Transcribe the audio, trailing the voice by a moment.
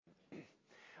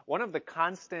One of the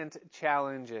constant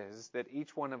challenges that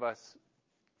each one of us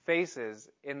faces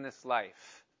in this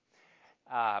life,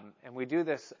 and we do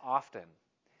this often,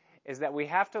 is that we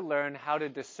have to learn how to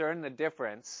discern the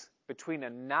difference between a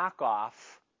knockoff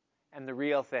and the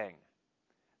real thing.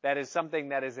 That is something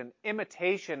that is an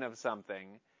imitation of something,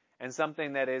 and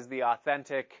something that is the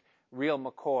authentic, real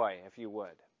McCoy, if you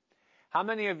would. How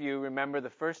many of you remember the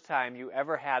first time you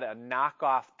ever had a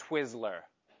knockoff Twizzler?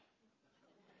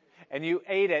 And you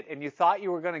ate it, and you thought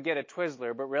you were going to get a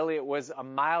Twizzler, but really it was a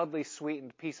mildly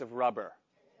sweetened piece of rubber.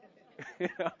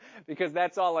 Because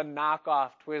that's all a knockoff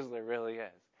Twizzler really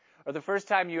is. Or the first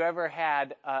time you ever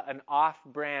had an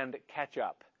off-brand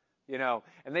ketchup, and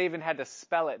they even had to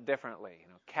spell it differently,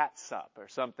 catsup or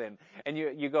something. And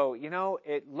you go,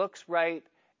 it looks right,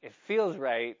 it feels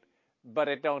right, but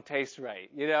it don't taste right,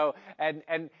 And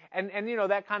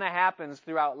that kind of happens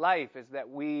throughout life, is that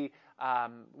we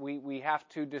have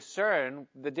to discern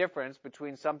the difference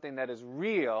between something that is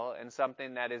real and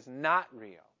something that is not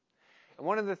real. And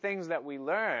one of the things that we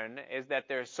learn is that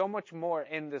there's so much more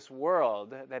in this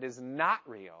world that is not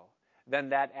real than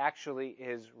that actually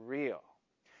is real.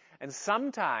 And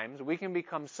sometimes we can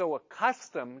become so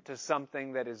accustomed to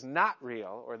something that is not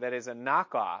real or that is a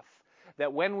knockoff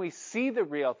that when we see the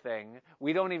real thing,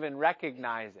 we don't even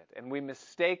recognize it. And we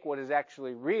mistake what is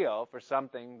actually real for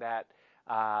something that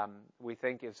we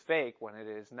think is fake when it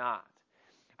is not.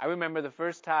 I remember the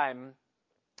first time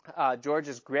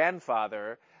George's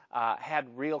grandfather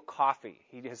had real coffee.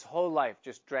 His whole life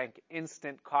just drank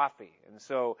instant coffee. And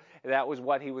so that was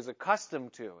what he was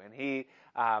accustomed to. And he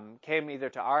came either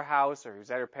to our house or he was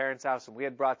at our parents' house, and we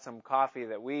had brought some coffee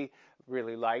that we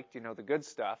really liked, the good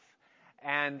stuff.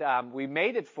 And we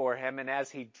made it for him, and as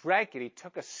he drank it, he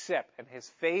took a sip, and his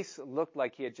face looked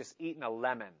like he had just eaten a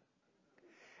lemon.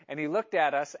 And he looked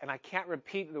at us, and I can't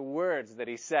repeat the words that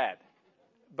he said,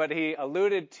 but he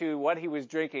alluded to what he was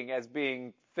drinking as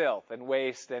being filth and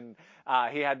waste, and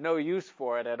he had no use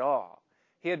for it at all.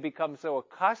 He had become so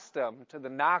accustomed to the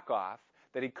knockoff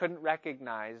that he couldn't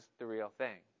recognize the real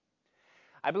thing.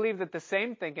 I believe that the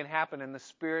same thing can happen in the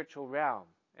spiritual realm,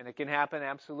 and it can happen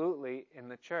absolutely in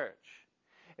the church.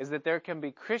 Is that there can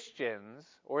be Christians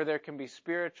or there can be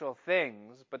spiritual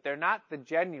things, but they're not the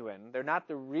genuine, they're not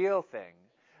the real thing.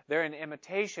 They're an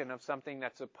imitation of something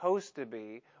that's supposed to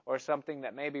be, or something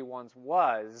that maybe once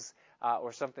was,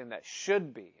 or something that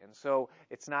should be. And so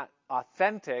it's not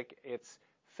authentic, it's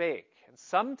fake. And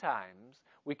sometimes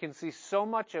we can see so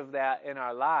much of that in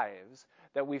our lives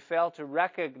that we fail to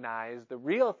recognize the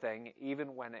real thing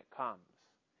even when it comes.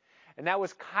 And that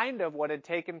was kind of what had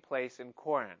taken place in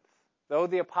Corinth. Though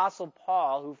the Apostle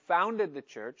Paul, who founded the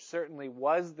church, certainly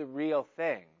was the real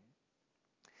thing,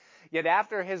 yet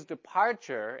after his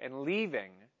departure and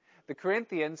leaving, the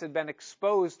Corinthians had been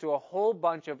exposed to a whole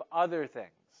bunch of other things.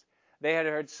 They had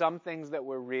heard some things that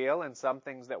were real and some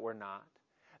things that were not.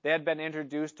 They had been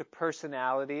introduced to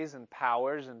personalities and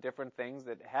powers and different things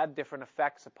that had different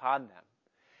effects upon them.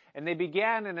 And they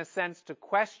began, in a sense, to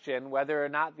question whether or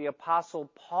not the Apostle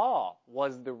Paul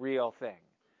was the real thing.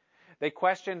 They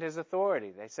questioned his authority.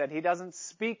 They said he doesn't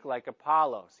speak like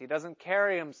Apollos. He doesn't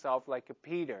carry himself like a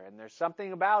Peter. And there's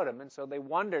something about him. And so they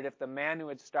wondered if the man who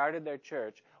had started their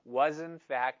church was in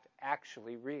fact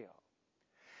actually real.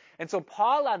 And so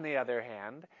Paul, on the other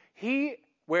hand,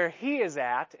 where he is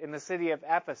at in the city of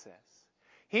Ephesus,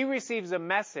 he receives a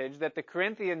message that the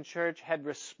Corinthian church had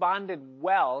responded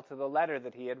well to the letter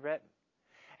that he had written.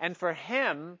 And for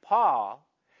him, Paul,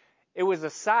 it was a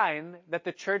sign that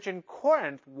the church in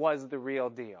Corinth was the real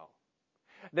deal.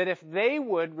 That if they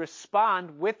would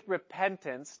respond with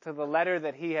repentance to the letter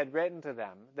that he had written to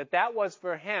them, that was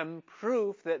for him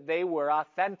proof that they were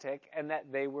authentic and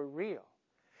that they were real.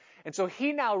 And so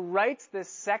he now writes this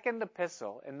second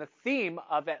epistle, and the theme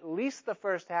of at least the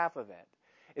first half of it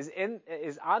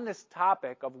is on this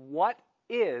topic of what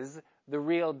is the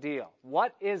real deal.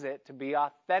 What is it to be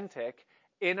authentic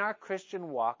in our Christian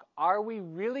walk? Are we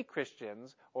really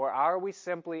Christians, or are we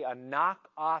simply a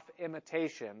knock-off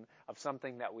imitation of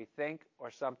something that we think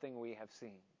or something we have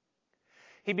seen?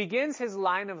 He begins his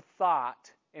line of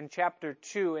thought in chapter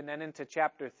 2 and then into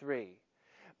chapter 3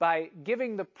 by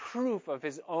giving the proof of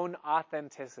his own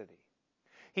authenticity.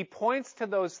 He points to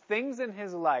those things in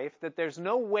his life that there's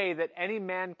no way that any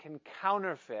man can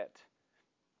counterfeit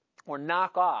or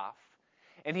knock off.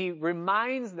 And he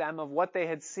reminds them of what they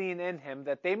had seen in him,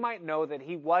 that they might know that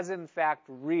he was in fact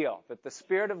real, that the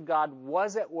Spirit of God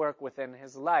was at work within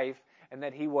his life, and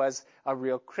that he was a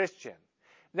real Christian.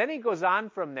 Then he goes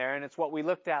on from there, and it's what we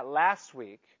looked at last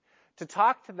week, to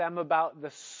talk to them about the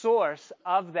source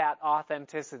of that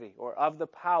authenticity or of the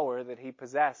power that he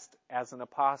possessed as an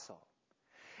apostle.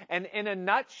 And in a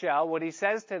nutshell, what he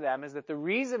says to them is that the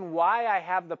reason why I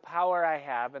have the power I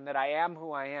have and that I am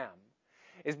who I am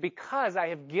is because I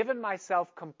have given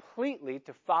myself completely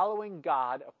to following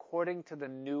God according to the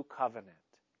new covenant.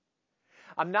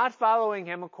 I'm not following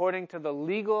him according to the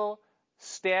legal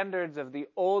standards of the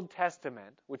Old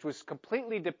Testament, which was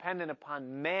completely dependent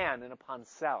upon man and upon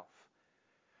self.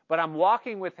 But I'm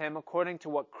walking with him according to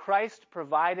what Christ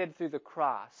provided through the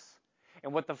cross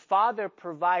and what the Father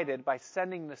provided by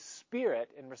sending the Spirit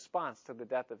in response to the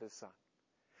death of his Son.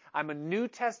 I'm a New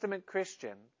Testament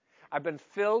Christian. I've been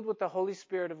filled with the Holy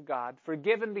Spirit of God,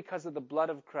 forgiven because of the blood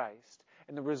of Christ.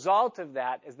 And the result of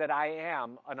that is that I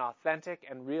am an authentic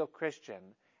and real Christian,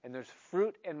 and there's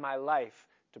fruit in my life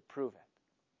to prove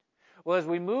it. Well, as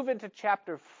we move into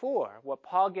chapter 4, what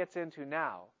Paul gets into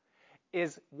now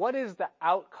is what is the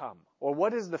outcome, or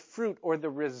what is the fruit, or the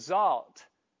result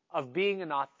of being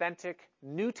an authentic,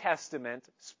 New Testament,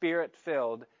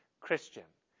 Spirit-filled Christian?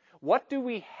 What do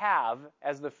we have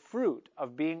as the fruit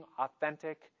of being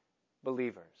authentic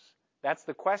believers? That's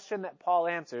the question that Paul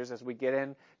answers as we get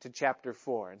into chapter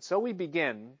 4. And so we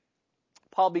begin.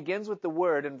 Paul begins with the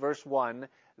word in verse 1,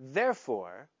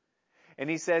 therefore, and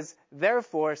he says,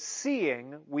 therefore,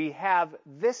 seeing we have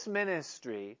this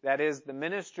ministry, that is the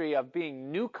ministry of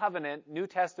being New Covenant, New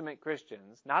Testament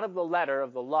Christians, not of the letter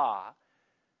of the law,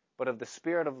 but of the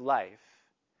Spirit of life,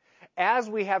 as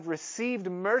we have received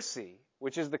mercy,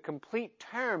 which is the complete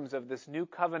terms of this New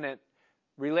Covenant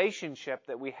relationship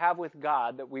that we have with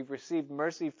God, that we've received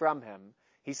mercy from him,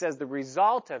 he says the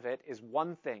result of it is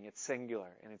one thing. It's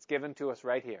singular, and it's given to us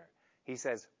right here. He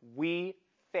says, we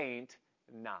faint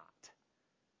not,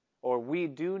 or we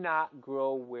do not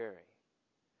grow weary.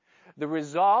 The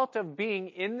result of being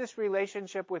in this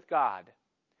relationship with God,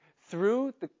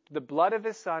 through the blood of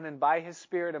his Son and by his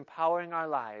Spirit empowering our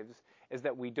lives, is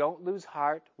that we don't lose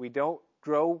heart, we don't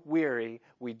grow weary,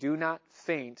 we do not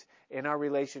faint in our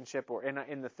relationship or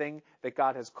in the thing that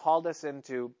God has called us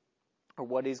into or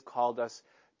what he's called us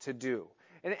to do.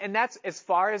 And that's as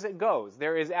far as it goes.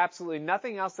 There is absolutely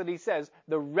nothing else that he says.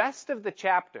 The rest of the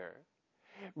chapter,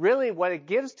 really what it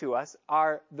gives to us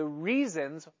are the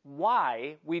reasons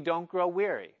why we don't grow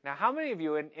weary. Now, how many of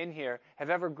you in here have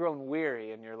ever grown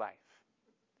weary in your life?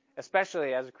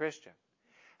 Especially as a Christian.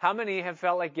 How many have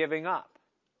felt like giving up?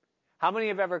 How many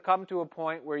have ever come to a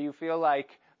point where you feel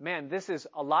like, man, this is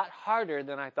a lot harder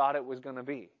than I thought it was going to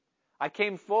be? I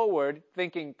came forward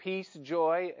thinking peace,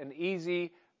 joy, an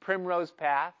easy primrose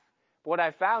path. But what I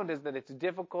found is that it's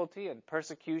difficulty and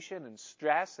persecution and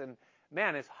stress, and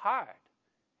man, it's hard.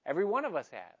 Every one of us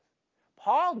has.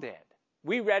 Paul did.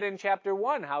 We read in chapter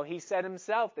 1 how he said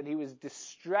himself that he was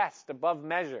distressed above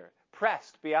measure,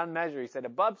 pressed beyond measure. He said,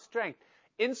 above strength,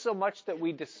 insomuch that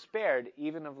we despaired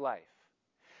even of life.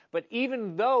 But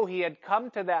even though he had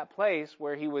come to that place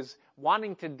where he was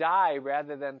wanting to die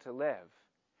rather than to live,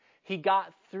 he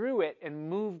got through it and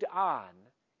moved on.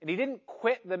 And he didn't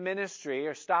quit the ministry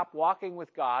or stop walking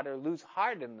with God or lose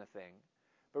heart in the thing,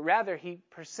 but rather he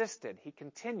persisted, he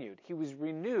continued, he was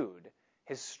renewed,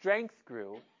 his strength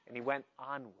grew, and he went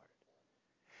onward.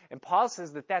 And Paul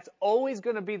says that that's always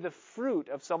going to be the fruit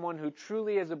of someone who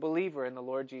truly is a believer in the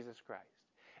Lord Jesus Christ,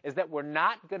 is that we're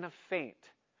not going to faint.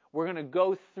 We're going to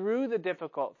go through the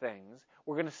difficult things.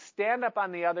 We're going to stand up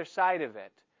on the other side of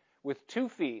it with 2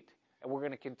 feet, and we're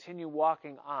going to continue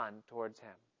walking on towards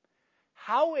him.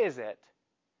 How is it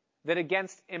that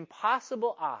against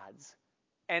impossible odds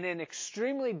and in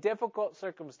extremely difficult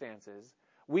circumstances,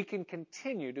 we can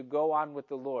continue to go on with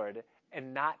the Lord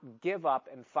and not give up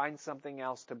and find something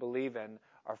else to believe in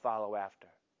or follow after?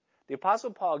 The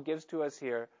Apostle Paul gives to us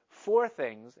here 4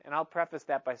 things, and I'll preface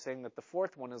that by saying that the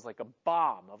 4th one is like a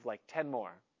bomb of like 10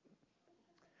 more.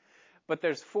 But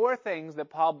there's 4 things that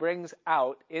Paul brings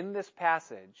out in this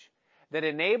passage that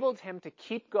enabled him to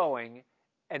keep going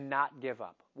and not give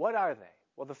up. What are they?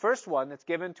 Well, the first one that's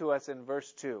given to us in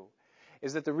verse 2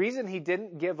 is that the reason he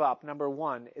didn't give up, number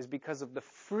 1, is because of the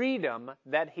freedom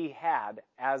that he had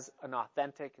as an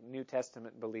authentic New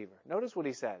Testament believer. Notice what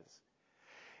he says.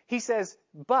 He says,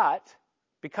 but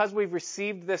because we've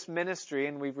received this ministry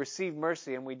and we've received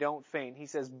mercy and we don't faint, he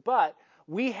says, but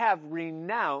we have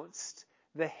renounced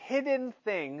the hidden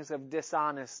things of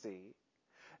dishonesty,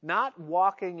 not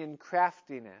walking in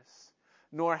craftiness,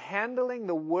 nor handling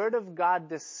the word of God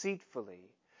deceitfully,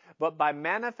 but by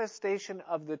manifestation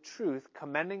of the truth,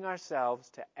 commending ourselves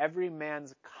to every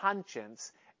man's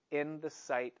conscience in the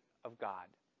sight of God.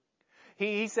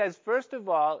 He says, first of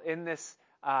all, in this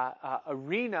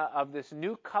arena of this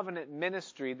new covenant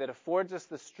ministry that affords us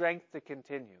the strength to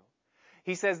continue.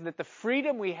 He says that the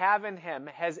freedom we have in him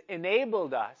has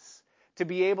enabled us to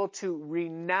be able to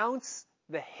renounce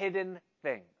the hidden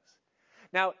things.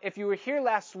 Now, if you were here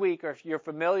last week, or if you're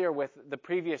familiar with the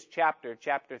previous chapter,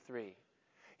 chapter 3,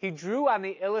 he drew on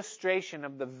the illustration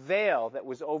of the veil that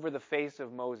was over the face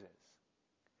of Moses.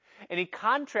 And he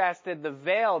contrasted the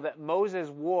veil that Moses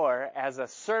wore as a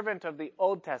servant of the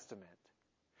Old Testament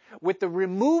with the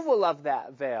removal of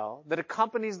that veil that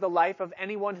accompanies the life of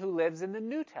anyone who lives in the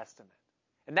New Testament.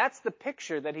 And that's the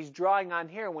picture that he's drawing on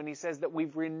here when he says that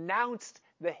we've renounced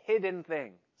the hidden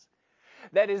things.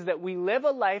 That is, that we live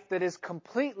a life that is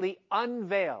completely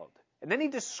unveiled. And then he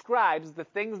describes the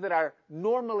things that are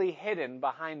normally hidden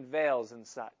behind veils and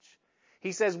such.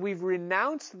 He says we've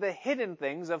renounced the hidden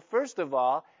things of, first of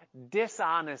all,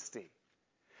 dishonesty.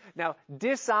 Now,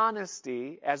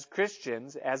 dishonesty as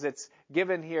Christians, as it's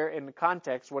given here in the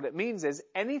context, what it means is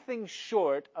anything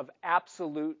short of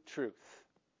absolute truth.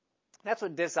 That's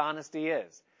what dishonesty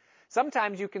is.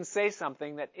 Sometimes you can say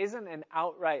something that isn't an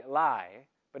outright lie,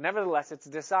 but nevertheless it's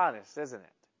dishonest, isn't it?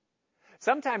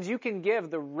 Sometimes you can give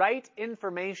the right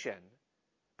information,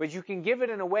 but you can give it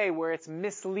in a way where it's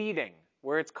misleading,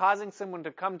 where it's causing someone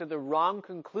to come to the wrong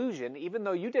conclusion, even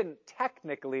though you didn't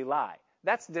technically lie.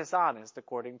 That's dishonest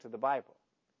according to the Bible.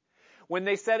 When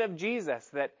they said of Jesus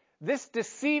that this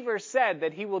deceiver said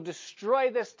that he will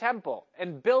destroy this temple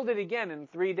and build it again in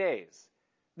 3 days,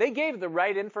 they gave the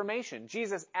right information.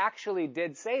 Jesus actually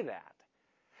did say that.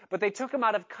 But they took him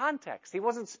out of context. He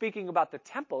wasn't speaking about the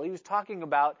temple. He was talking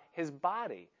about his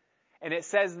body. And it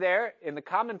says there in the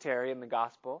commentary in the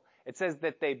gospel, it says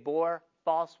that they bore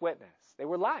false witness. They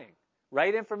were lying.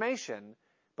 Right information,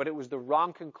 but it was the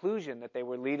wrong conclusion that they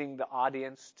were leading the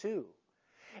audience to.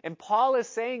 And Paul is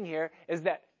saying here is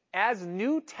that as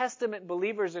New Testament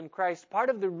believers in Christ, part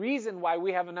of the reason why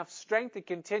we have enough strength to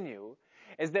continue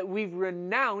is that we've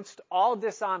renounced all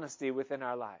dishonesty within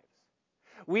our lives.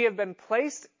 We have been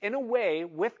placed in a way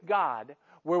with God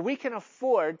where we can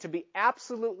afford to be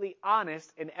absolutely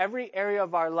honest in every area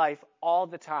of our life all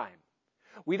the time.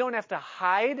 We don't have to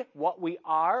hide what we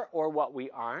are or what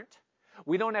we aren't.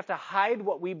 We don't have to hide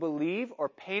what we believe or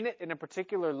paint it in a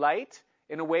particular light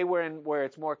in a way where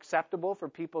it's more acceptable for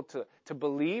people to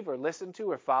believe or listen to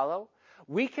or follow.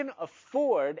 We can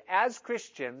afford, as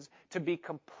Christians, to be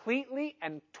completely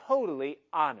and totally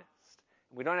honest.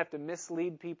 We don't have to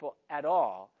mislead people at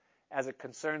all as it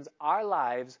concerns our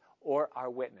lives or our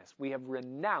witness. We have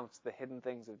renounced the hidden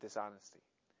things of dishonesty.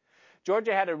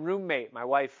 Georgia had a roommate, my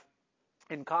wife,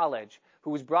 in college, who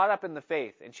was brought up in the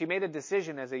faith, and she made a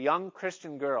decision as a young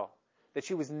Christian girl that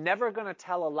she was never going to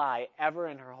tell a lie ever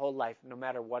in her whole life, no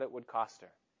matter what it would cost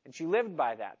her. And she lived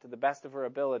by that to the best of her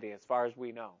ability, as far as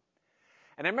we know.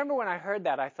 And I remember when I heard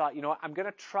that, I thought, I'm going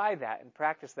to try that and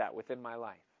practice that within my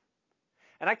life.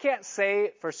 And I can't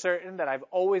say for certain that I've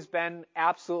always been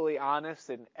absolutely honest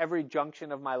in every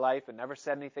junction of my life and never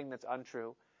said anything that's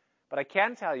untrue. But I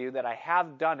can tell you that I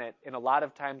have done it in a lot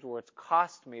of times where it's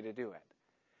cost me to do it.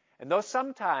 And though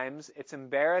sometimes it's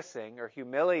embarrassing or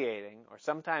humiliating, or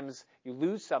sometimes you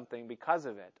lose something because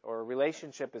of it, or a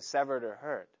relationship is severed or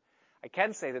hurt, I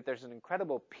can say that there's an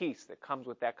incredible peace that comes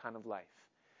with that kind of life.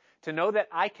 To know that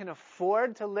I can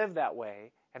afford to live that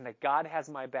way and that God has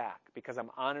my back because I'm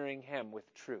honoring him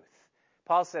with truth.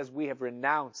 Paul says we have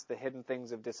renounced the hidden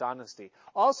things of dishonesty.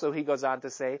 Also, he goes on to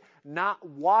say, not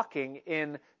walking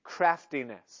in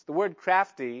craftiness. The word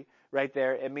crafty right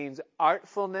there, it means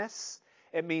artfulness.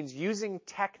 It means using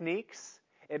techniques.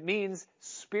 It means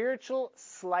spiritual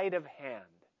sleight of hand.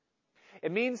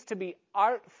 It means to be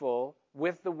artful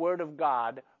with the Word of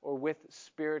God or with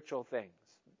spiritual things.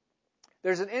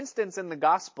 There's an instance in the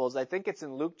Gospels, I think it's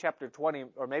in Luke chapter 20,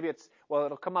 or maybe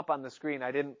it'll come up on the screen.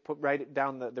 I didn't write it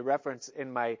down the reference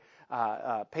in my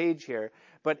page here.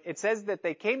 But it says that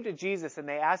they came to Jesus and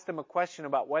they asked him a question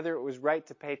about whether it was right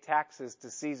to pay taxes to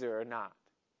Caesar or not.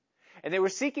 And they were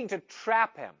seeking to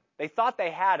trap him. They thought they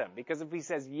had him, because if he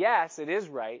says, yes, it is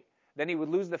right, then he would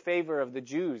lose the favor of the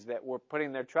Jews that were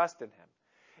putting their trust in him.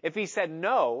 If he said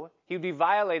no, he would be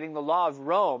violating the law of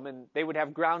Rome, and they would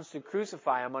have grounds to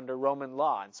crucify him under Roman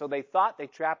law. And so they thought they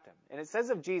trapped him. And it says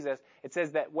of Jesus, it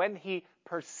says that when he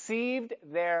perceived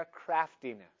their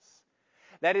craftiness,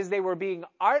 that is, they were being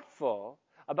artful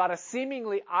about a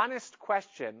seemingly honest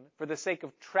question for the sake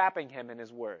of trapping him in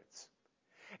his words.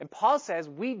 And Paul says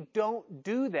we don't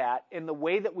do that in the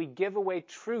way that we give away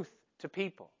truth to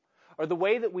people or the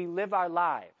way that we live our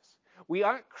lives. We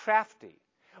aren't crafty.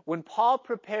 When Paul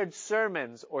prepared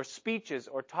sermons or speeches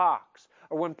or talks,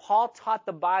 or when Paul taught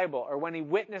the Bible, or when he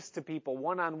witnessed to people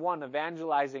one-on-one,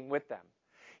 evangelizing with them.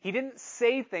 He didn't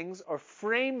say things or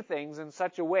frame things in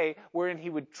such a way wherein he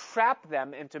would trap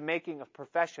them into making a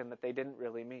profession that they didn't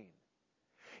really mean.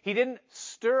 He didn't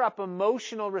stir up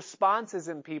emotional responses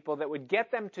in people that would get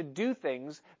them to do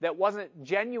things that wasn't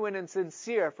genuine and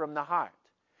sincere from the heart.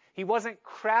 He wasn't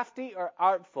crafty or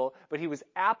artful, but he was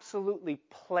absolutely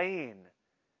plain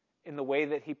in the way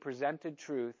that he presented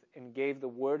truth and gave the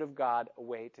Word of God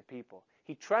away to people.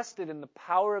 He trusted in the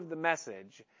power of the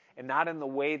message and not in the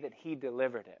way that he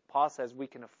delivered it. Paul says we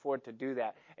can afford to do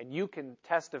that, and you can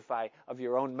testify of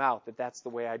your own mouth that that's the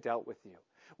way I dealt with you.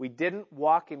 We didn't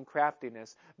walk in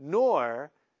craftiness,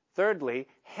 nor, thirdly,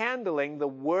 handling the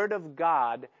Word of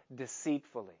God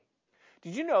deceitfully.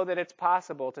 Did you know that it's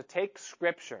possible to take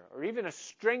Scripture, or even a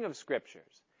string of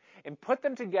Scriptures, and put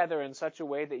them together in such a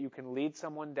way that you can lead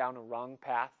someone down a wrong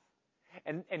path,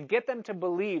 and get them to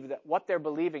believe that what they're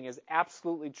believing is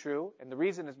absolutely true, and the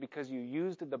reason is because you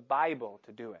used the Bible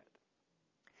to do it.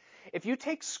 If you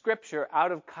take Scripture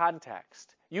out of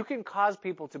context, you can cause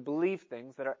people to believe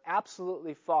things that are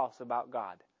absolutely false about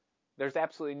God. There's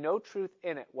absolutely no truth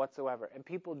in it whatsoever, and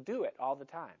people do it all the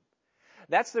time.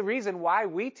 That's the reason why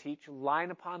we teach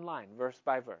line upon line, verse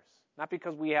by verse. Not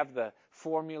because we have the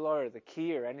formula or the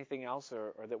key or anything else,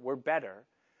 or that we're better,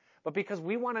 but because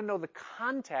we want to know the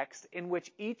context in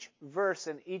which each verse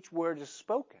and each word is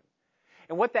spoken.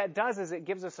 And what that does is it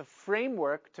gives us a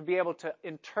framework to be able to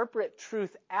interpret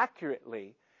truth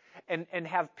accurately and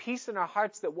have peace in our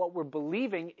hearts that what we're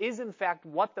believing is in fact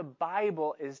what the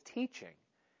Bible is teaching.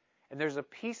 And there's a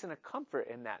peace and a comfort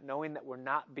in that, knowing that we're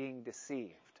not being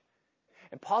deceived.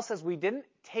 And Paul says we didn't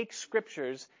take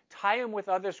Scriptures, tie them with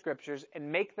other Scriptures,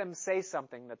 and make them say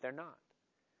something that they're not.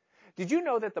 Did you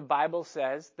know that the Bible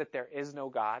says that there is no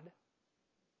God?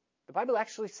 The Bible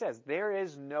actually says there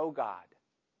is no God.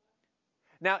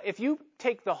 Now, if you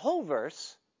take the whole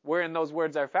verse, wherein those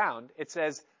words are found, it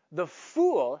says, the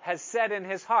fool has said in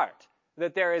his heart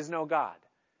that there is no God.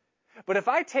 But if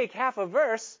I take half a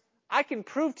verse, I can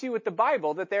prove to you with the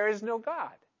Bible that there is no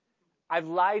God. I've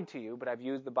lied to you, but I've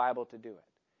used the Bible to do it.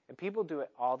 And people do it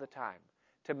all the time,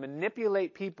 to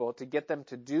manipulate people to get them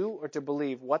to do or to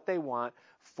believe what they want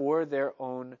for their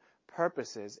own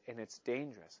purposes, and it's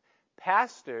dangerous.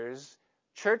 Pastors,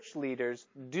 church leaders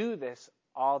do this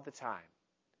all the time.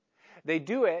 They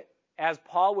do it, as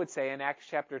Paul would say in Acts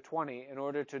chapter 20, in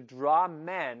order to draw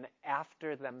men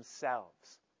after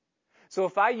themselves. So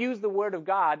if I use the Word of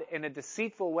God in a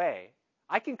deceitful way,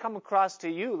 I can come across to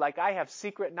you like I have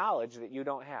secret knowledge that you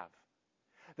don't have.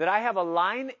 That I have a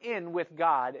line in with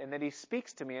God and that He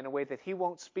speaks to me in a way that He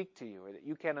won't speak to you or that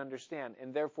you can't understand.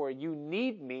 And therefore you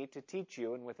need me to teach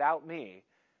you, and without me,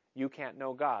 you can't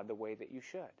know God the way that you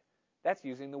should. That's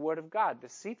using the Word of God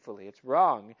deceitfully. It's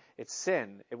wrong. It's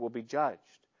sin. It will be judged.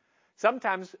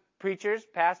 Sometimes preachers,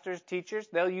 pastors, teachers,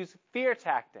 they'll use fear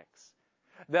tactics.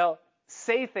 They'll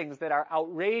say things that are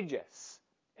outrageous,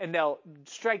 and they'll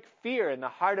strike fear in the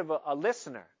heart of a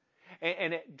listener.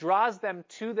 And it draws them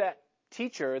to that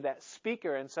teacher, that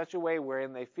speaker, in such a way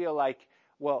wherein they feel like,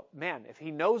 well, man, if he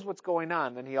knows what's going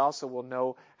on, then he also will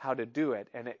know how to do it.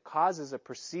 And it causes a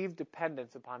perceived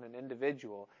dependence upon an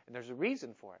individual, and there's a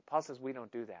reason for it. Paul says we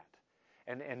don't do that.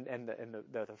 And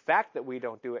the fact that we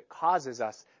don't do it causes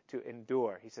us to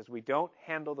endure. He says we don't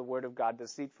handle the Word of God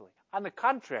deceitfully. On the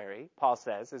contrary, Paul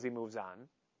says, as he moves on,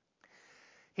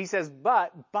 he says,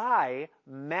 but by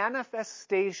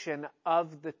manifestation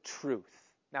of the truth.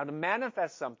 Now, to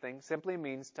manifest something simply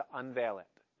means to unveil it,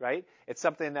 right? It's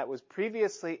something that was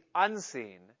previously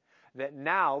unseen that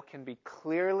now can be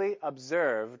clearly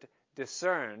observed,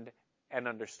 discerned, and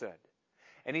understood.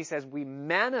 And he says we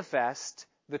manifest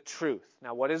the truth.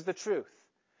 Now, what is the truth?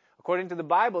 According to the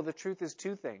Bible, the truth is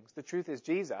two things. The truth is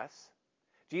Jesus.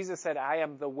 Jesus said, I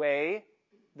am the way,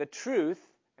 the truth,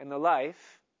 and the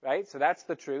life, right? So that's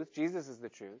the truth. Jesus is the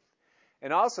truth.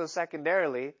 And also,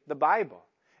 secondarily, the Bible.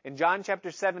 In John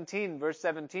chapter 17, verse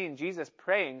 17, Jesus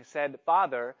praying said,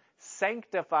 Father,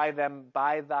 sanctify them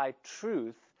by thy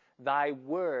truth. Thy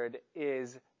word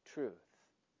is truth.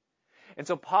 And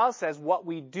so Paul says what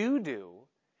we do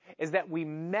is that we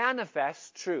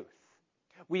manifest truth.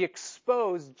 We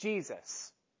expose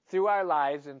Jesus through our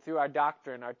lives and through our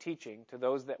doctrine, our teaching, to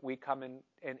those that we come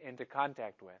into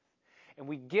contact with. And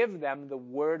we give them the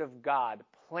Word of God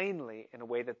plainly in a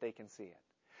way that they can see it.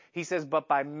 He says, but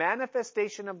by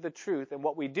manifestation of the truth, and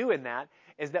what we do in that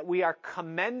is that we are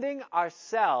commending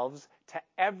ourselves to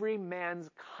every man's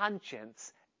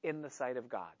conscience in the sight of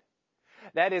God.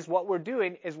 That is, what we're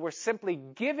doing is we're simply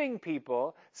giving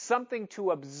people something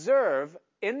to observe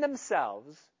in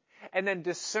themselves and then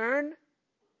discern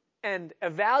and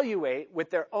evaluate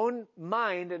with their own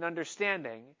mind and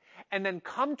understanding, and then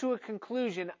come to a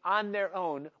conclusion on their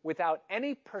own without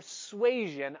any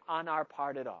persuasion on our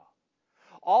part at all.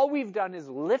 All we've done is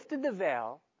lifted the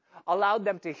veil, allowed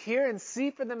them to hear and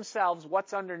see for themselves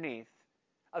what's underneath,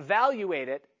 evaluate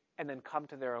it, and then come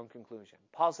to their own conclusion.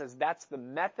 Paul says that's the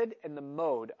method and the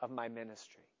mode of my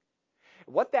ministry.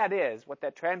 What that is, what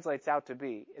that translates out to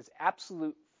be, is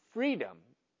absolute freedom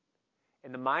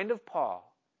in the mind of Paul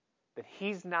that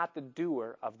he's not the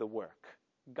doer of the work.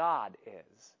 God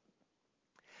is.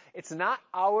 It's not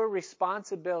our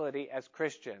responsibility as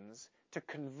Christians to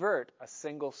convert a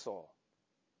single soul.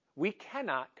 We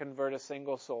cannot convert a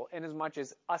single soul, inasmuch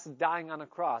as us dying on a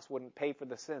cross wouldn't pay for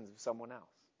the sins of someone else.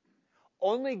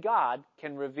 Only God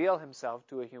can reveal himself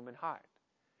to a human heart.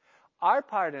 Our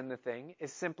part in the thing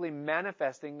is simply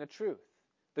manifesting the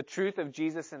truth of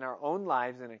Jesus in our own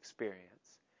lives and experience,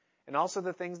 and also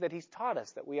the things that he's taught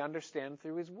us that we understand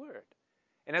through his word.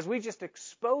 And as we just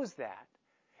expose that,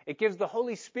 it gives the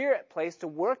Holy Spirit place to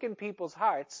work in people's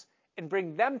hearts and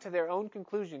bring them to their own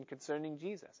conclusion concerning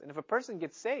Jesus. And if a person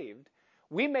gets saved,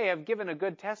 we may have given a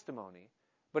good testimony,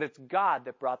 but it's God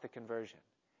that brought the conversion.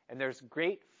 And there's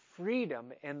great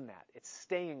freedom in that. It's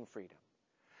staying freedom.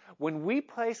 When we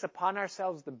place upon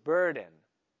ourselves the burden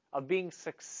of being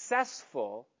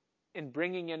successful in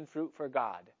bringing in fruit for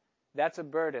God, that's a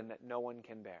burden that no one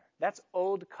can bear. That's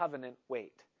old covenant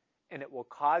weight, and it will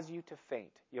cause you to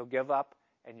faint. You'll give up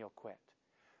and you'll quit.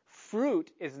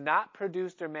 Fruit is not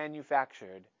produced or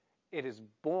manufactured. It is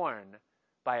born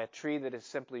by a tree that is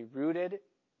simply rooted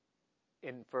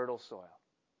in fertile soil.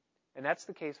 And that's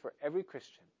the case for every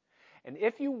Christian. And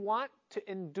if you want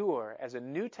to endure as a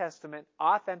New Testament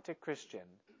authentic Christian,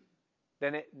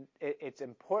 then it's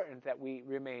important that we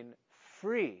remain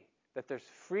free, that there's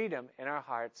freedom in our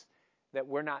hearts, that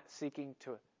we're not seeking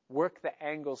to work the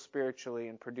angles spiritually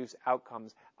and produce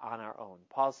outcomes on our own.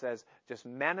 Paul says, just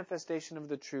manifestation of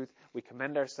the truth, we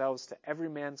commend ourselves to every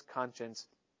man's conscience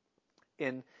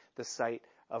in the sight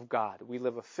of God. We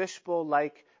live a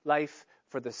fishbowl-like life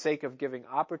for the sake of giving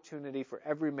opportunity for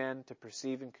every man to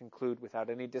perceive and conclude without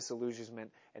any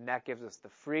disillusionment, and that gives us the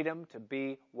freedom to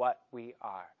be what we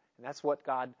are. And that's what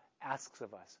God asks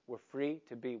of us. We're free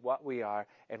to be what we are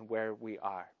and where we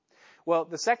are. Well,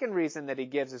 the second reason that he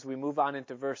gives as we move on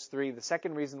into verse 3, the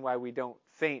second reason why we don't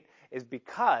faint is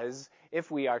because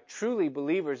if we are truly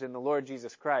believers in the Lord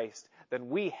Jesus Christ, then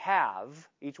we have,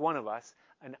 each one of us,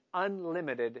 an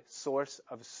unlimited source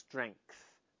of strength.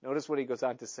 Notice what he goes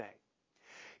on to say.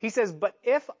 He says, but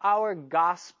if our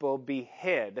gospel be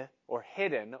hidden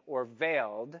or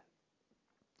veiled,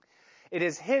 it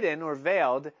is hidden or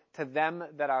veiled to them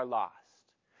that are lost.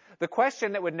 The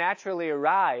question that would naturally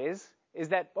arise is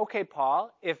that, okay,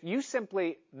 Paul, if you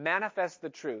simply manifest the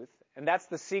truth, and that's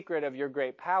the secret of your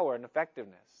great power and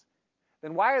effectiveness,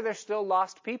 then why are there still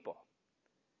lost people?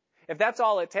 If that's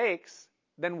all it takes,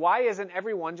 then why isn't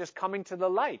everyone just coming to the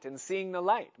light and seeing the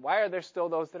light? Why are there still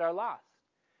those that are lost?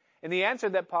 And the answer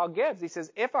that Paul gives, he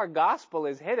says, if our gospel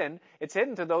is hidden, it's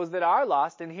hidden to those that are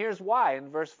lost, and here's why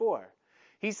in verse 4.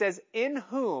 He says, in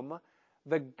whom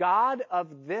the God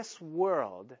of this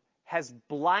world has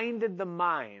blinded the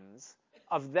minds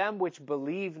of them which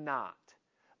believe not,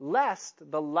 lest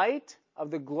the light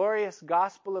of the glorious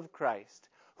gospel of Christ,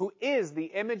 who is the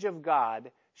image of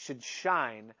God, should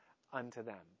shine unto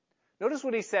them. Notice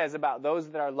what he says about those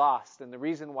that are lost and the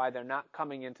reason why they're not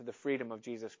coming into the freedom of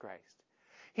Jesus Christ.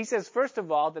 He says, first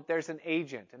of all, that there's an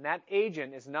agent, and that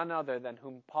agent is none other than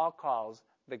whom Paul calls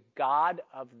the God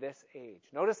of this age.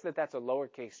 Notice that that's a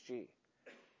lowercase g.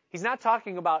 He's not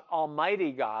talking about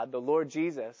Almighty God, the Lord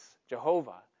Jesus,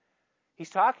 Jehovah. He's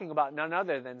talking about none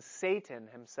other than Satan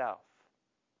himself.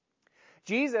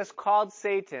 Jesus called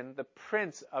Satan the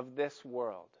prince of this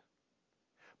world.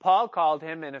 Paul called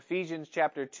him in Ephesians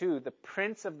chapter 2 the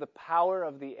prince of the power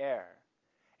of the air.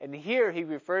 And here he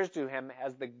refers to him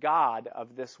as the God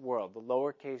of this world, the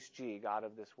lowercase g, God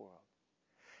of this world.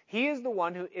 He is the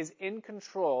one who is in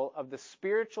control of the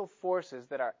spiritual forces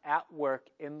that are at work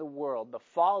in the world, the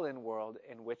fallen world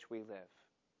in which we live.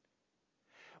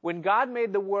 When God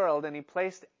made the world and he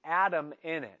placed Adam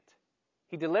in it,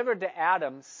 he delivered to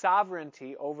Adam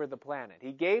sovereignty over the planet.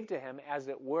 He gave to him, as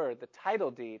it were, the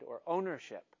title deed or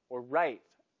ownership or right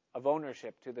of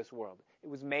ownership to this world. It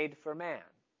was made for man.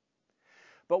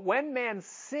 But when man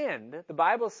sinned, the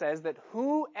Bible says that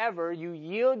whoever you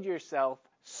yield yourself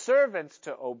servants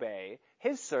to obey,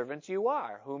 his servants you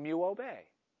are, whom you obey.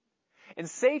 And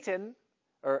Satan,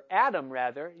 or Adam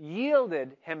rather,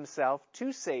 yielded himself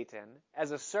to Satan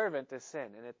as a servant to sin.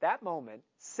 And at that moment,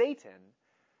 Satan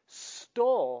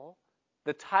stole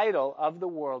the title of the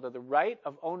world, or the right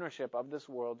of ownership of this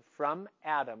world, from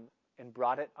Adam and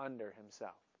brought it under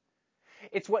himself.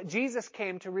 It's what Jesus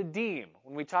came to redeem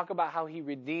when we talk about how he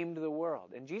redeemed the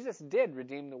world. And Jesus did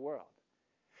redeem the world.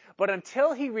 But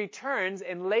until he returns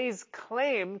and lays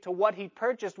claim to what he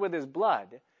purchased with his blood,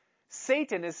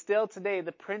 Satan is still today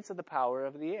the prince of the power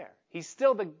of the air. He's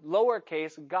still the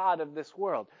lowercase god of this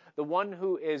world, the one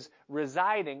who is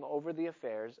residing over the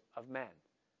affairs of men.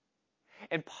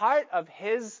 And part of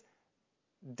his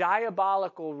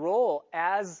diabolical role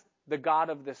as the god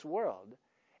of this world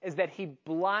is that he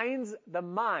blinds the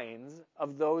minds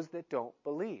of those that don't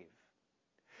believe.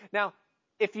 Now,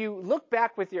 if you look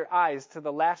back with your eyes to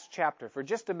the last chapter for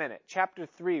just a minute, chapter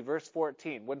 3, verse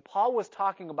 14, when Paul was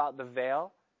talking about the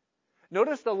veil,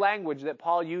 notice the language that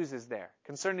Paul uses there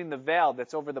concerning the veil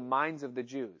that's over the minds of the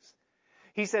Jews.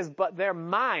 He says, but their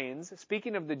minds,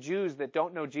 speaking of the Jews that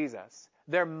don't know Jesus,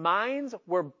 their minds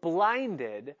were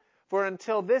blinded, for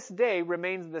until this day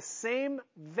remains the same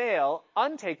veil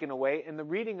untaken away in the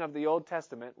reading of the Old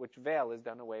Testament, which veil is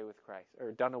done away with Christ,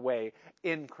 or done away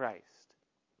in Christ.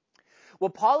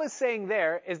 What Paul is saying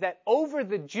there is that over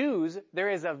the Jews, there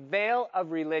is a veil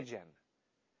of religion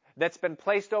that's been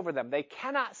placed over them. They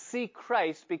cannot see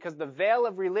Christ because the veil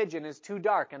of religion is too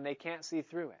dark and they can't see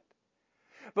through it.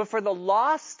 But for the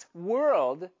lost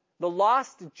world, the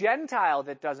lost Gentile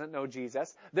that doesn't know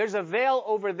Jesus, there's a veil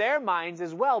over their minds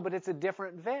as well, but it's a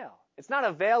different veil. It's not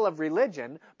a veil of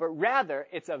religion, but rather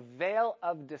it's a veil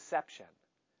of deception.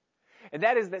 And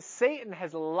that is that Satan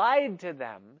has lied to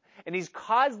them, and he's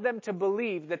caused them to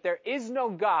believe that there is no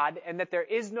God, and that there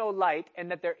is no light, and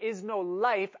that there is no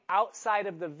life outside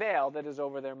of the veil that is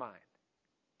over their mind.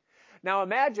 Now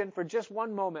imagine for just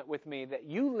one moment with me that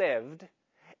you lived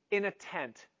in a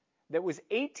tent that was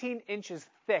 18 inches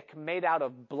thick, made out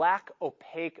of black,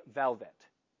 opaque velvet.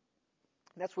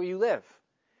 That's where you live.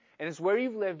 And it's where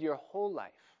you've lived your whole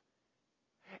life.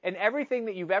 And everything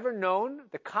that you've ever known,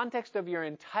 the context of your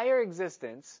entire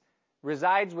existence,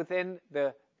 resides within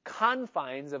the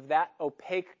confines of that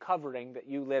opaque covering that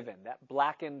you live in, that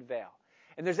blackened veil.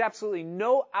 And there's absolutely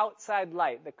no outside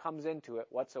light that comes into it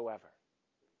whatsoever.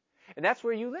 And that's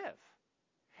where you live.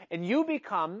 And you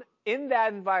become, in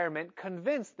that environment,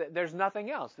 convinced that there's nothing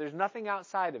else. There's nothing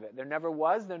outside of it. There never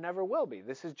was, there never will be.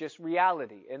 This is just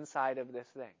reality inside of this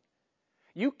thing.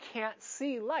 You can't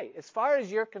see light. As far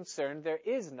as you're concerned, there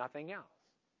is nothing else.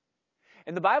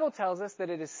 And the Bible tells us that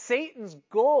it is Satan's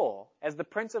goal as the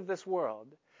prince of this world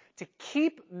to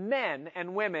keep men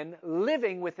and women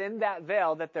living within that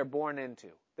veil that they're born into.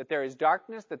 That there is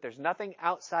darkness, that there's nothing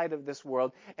outside of this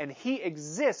world, and he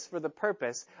exists for the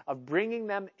purpose of bringing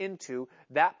them into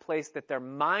that place that their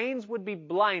minds would be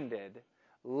blinded,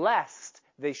 lest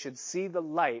they should see the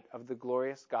light of the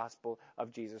glorious gospel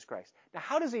of Jesus Christ. Now,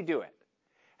 how does he do it?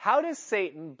 How does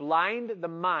Satan blind the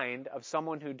mind of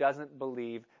someone who doesn't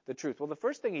believe the truth? Well, the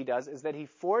first thing he does is that he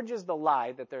forges the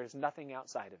lie that there is nothing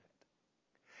outside of it.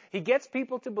 He gets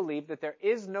people to believe that there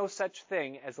is no such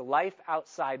thing as life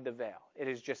outside the veil. It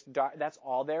is just dark. That's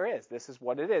all there is. This is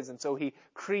what it is. And so he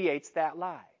creates that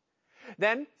lie.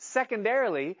 Then,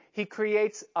 secondarily, he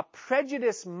creates a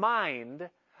prejudiced mind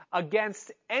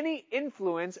against any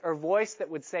influence or voice that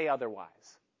would say otherwise.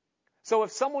 So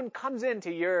if someone comes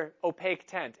into your opaque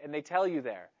tent and they tell you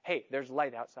there, hey, there's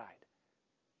light outside,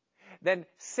 then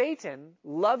Satan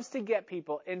loves to get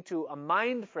people into a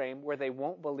mind frame where they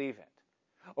won't believe it.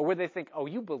 Or where they think, oh,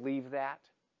 you believe that?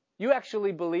 You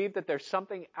actually believe that there's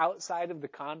something outside of the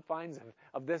confines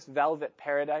of this velvet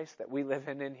paradise that we live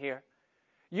in here?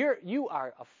 You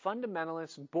are a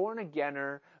fundamentalist,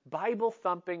 born-againer,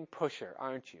 Bible-thumping pusher,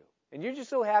 aren't you? And you're just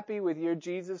so happy with your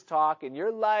Jesus talk and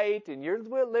your light and you're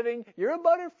a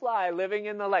butterfly living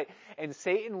in the light. And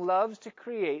Satan loves to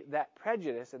create that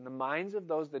prejudice in the minds of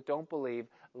those that don't believe,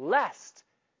 lest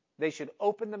they should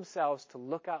open themselves to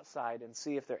look outside and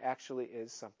see if there actually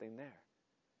is something there.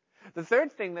 The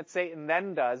third thing that Satan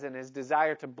then does in his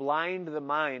desire to blind the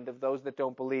mind of those that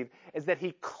don't believe is that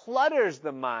he clutters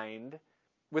the mind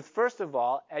with, first of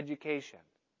all, education,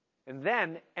 and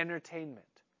then entertainment,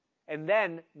 and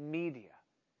then media,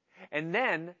 and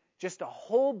then just a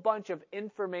whole bunch of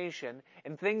information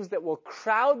and things that will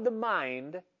crowd the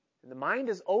mind. And the mind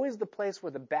is always the place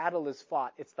where the battle is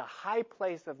fought. It's the high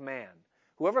place of man.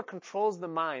 Whoever controls the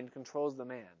mind controls the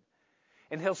man.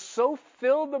 And he'll so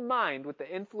fill the mind with the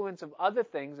influence of other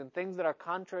things and things that are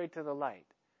contrary to the light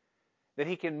that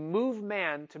he can move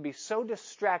man to be so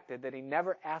distracted that he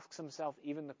never asks himself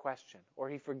even the question, or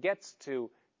he forgets to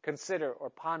consider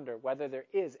or ponder whether there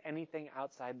is anything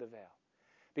outside the veil,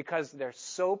 because they're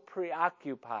so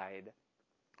preoccupied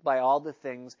by all the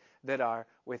things that are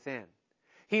within.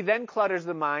 He then clutters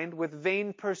the mind with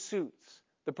vain pursuits,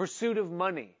 the pursuit of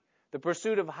money, the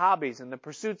pursuit of hobbies, and the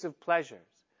pursuits of pleasures,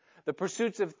 the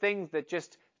pursuits of things that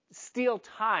just steal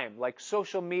time, like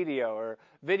social media or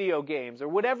video games or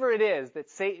whatever it is that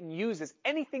Satan uses,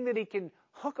 anything that he can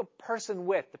hook a person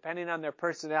with, depending on their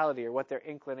personality or what their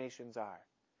inclinations are.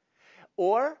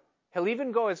 Or he'll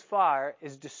even go as far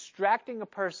as distracting a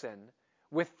person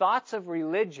with thoughts of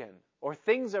religion or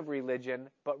things of religion,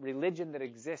 but religion that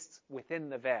exists within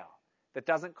the veil, that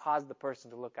doesn't cause the person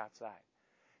to look outside.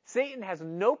 Satan has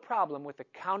no problem with the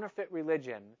counterfeit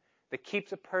religion that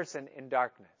keeps a person in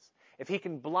darkness. If he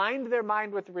can blind their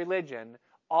mind with religion,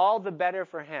 all the better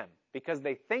for him, because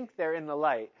they think they're in the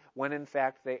light when in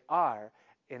fact they are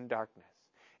in darkness.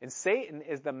 And Satan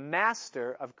is the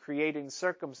master of creating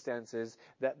circumstances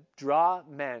that draw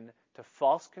men to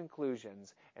false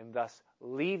conclusions and thus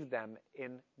leave them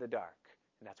in the dark.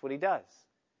 And that's what he does.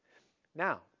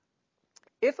 Now,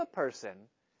 if a person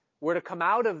were to come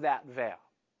out of that veil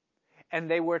and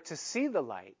they were to see the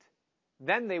light,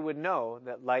 then they would know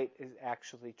that light is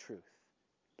actually truth.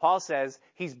 Paul says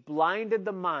he's blinded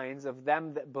the minds of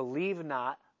them that believe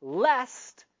not,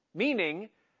 lest, meaning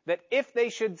that if they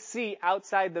should see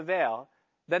outside the veil,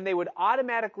 then they would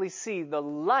automatically see the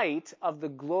light of the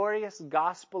glorious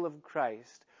gospel of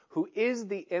Christ, who is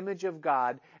the image of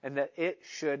God, and that it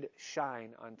should shine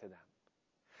unto them.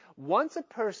 Once a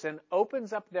person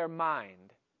opens up their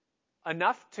mind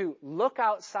enough to look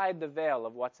outside the veil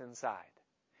of what's inside,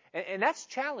 and that's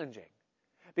challenging,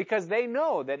 because they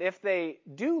know that if they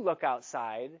do look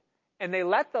outside and they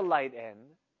let the light in,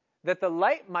 that the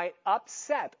light might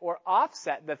upset or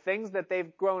offset the things that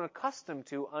they've grown accustomed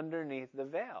to underneath the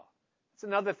veil. It's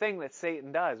another thing that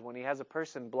Satan does when he has a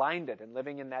person blinded and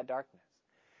living in that darkness,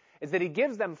 is that he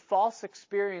gives them false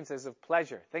experiences of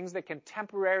pleasure, things that can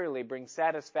temporarily bring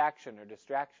satisfaction or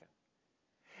distraction.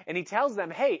 And he tells them,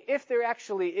 hey, if there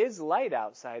actually is light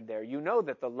outside there, you know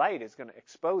that the light is going to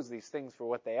expose these things for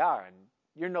what they are, and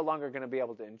you're no longer going to be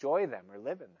able to enjoy them or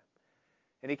live in them.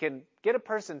 And he can get a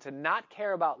person to not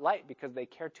care about light because they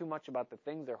care too much about the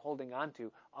things they're holding on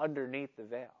to underneath the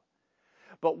veil.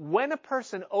 But when a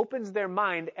person opens their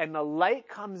mind and the light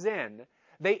comes in,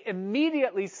 they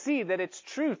immediately see that it's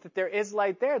truth, that there is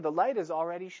light there. The light is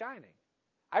already shining.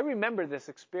 I remember this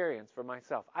experience for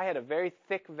myself. I had a very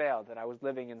thick veil that I was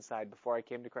living inside before I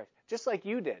came to Christ, just like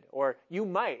you did, or you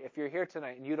might if you're here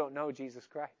tonight and you don't know Jesus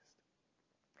Christ.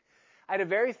 I had a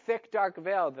very thick, dark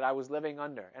veil that I was living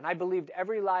under, and I believed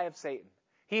every lie of Satan.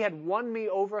 He had won me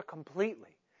over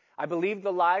completely. I believed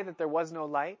the lie that there was no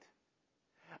light.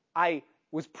 I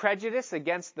was prejudiced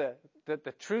against the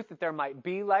truth that there might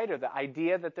be light, or the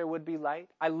idea that there would be light.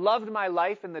 I loved my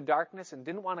life in the darkness and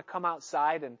didn't want to come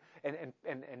outside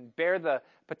and bear the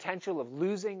potential of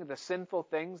losing the sinful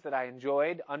things that I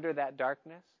enjoyed under that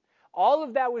darkness. All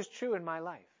of that was true in my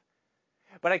life.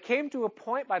 But I came to a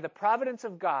point by the providence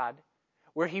of God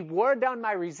where he wore down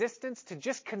my resistance to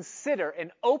just consider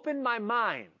and open my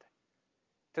mind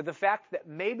to the fact that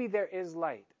maybe there is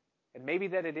light, and maybe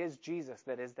that it is Jesus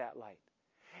that is that light.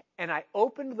 And I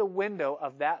opened the window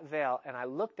of that veil, and I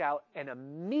looked out, and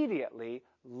immediately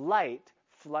light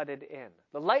flooded in.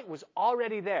 The light was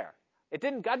already there.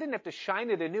 God didn't have to shine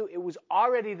it anew. It was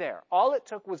already there. All it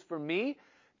took was for me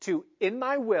to, in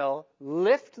my will,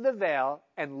 lift the veil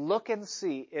and look and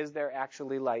see, is there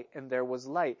actually light? And there was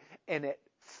light. And it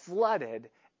flooded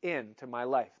into my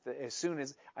life as soon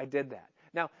as I did that.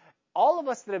 Now, all of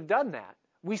us that have done that,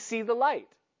 we see the light.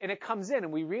 And it comes in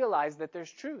and we realize that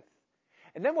there's truth.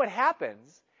 And then what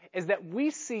happens is that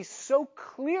we see so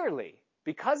clearly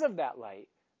because of that light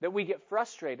that we get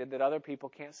frustrated that other people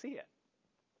can't see it.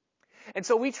 And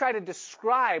so we try to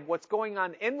describe what's going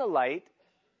on in the light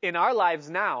in our lives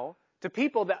now to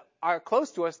people that are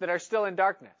close to us that are still in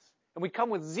darkness. And we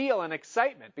come with zeal and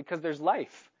excitement because there's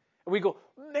life. And we go,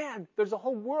 man, there's a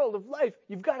whole world of life.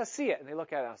 You've got to see it. And they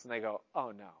look at us and they go, oh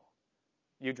no,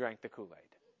 you drank the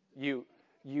Kool-Aid.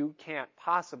 You can't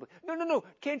possibly. No,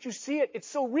 can't you see it? It's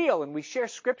so real. And we share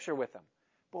Scripture with them.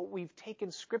 But we've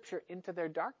taken Scripture into their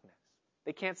darkness.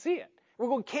 They can't see it. We're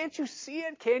going, can't you see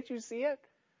it? Can't you see it?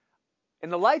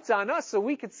 And the light's on us so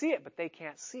we can see it, but they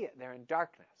can't see it. They're in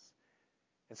darkness.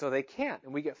 And so they can't.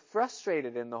 And we get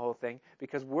frustrated in the whole thing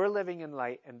because we're living in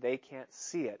light and they can't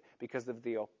see it because of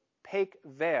the opaque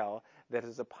veil that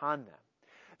is upon them.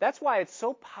 That's why it's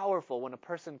so powerful when a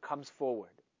person comes forward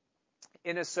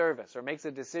in a service or makes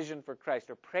a decision for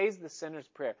Christ or prays the sinner's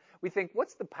prayer. We think,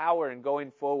 what's the power in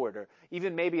going forward, or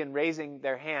even maybe in raising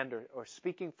their hand or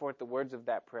speaking forth the words of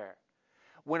that prayer?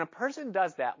 When a person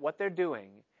does that, what they're doing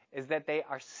is that they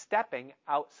are stepping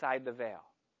outside the veil.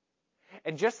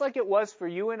 And just like it was for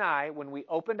you and I when we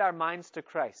opened our minds to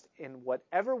Christ, in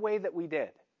whatever way that we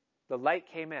did, the light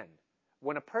came in.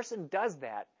 When a person does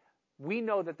that, we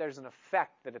know that there's an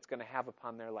effect that it's going to have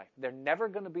upon their life. They're never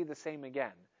going to be the same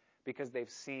again because they've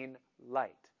seen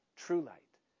light, true light.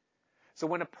 So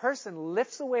when a person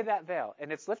lifts away that veil,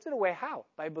 and it's lifted away how?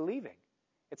 By believing.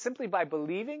 It's simply by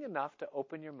believing enough to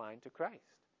open your mind to Christ.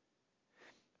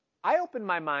 I opened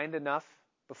my mind enough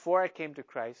before I came to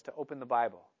Christ to open the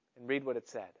Bible and read what it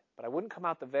said, but I wouldn't come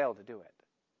out the veil to do it.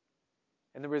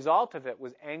 And the result of it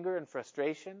was anger and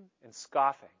frustration and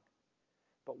scoffing.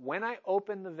 But when I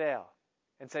opened the veil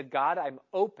and said, God, I'm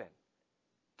open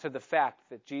to the fact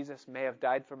that Jesus may have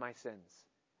died for my sins,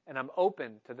 and I'm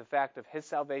open to the fact of his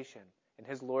salvation and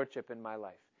his lordship in my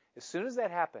life. As soon as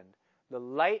that happened, the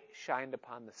light shined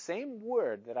upon the same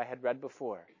word that I had read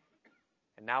before,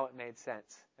 and now it made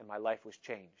sense, and my life was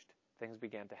changed. Things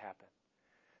began to happen.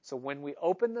 So when we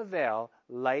open the veil,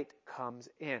 light comes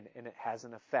in, and it has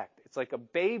an effect. It's like a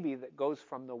baby that goes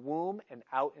from the womb and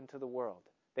out into the world.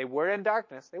 They were in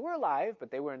darkness. They were alive, but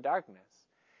they were in darkness.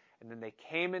 And then they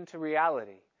came into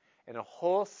reality, and a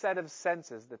whole set of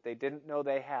senses that they didn't know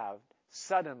they have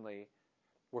suddenly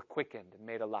were quickened and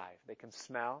made alive. They can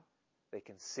smell, they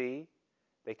can see,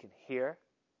 they can hear,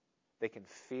 they can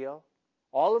feel.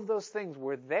 All of those things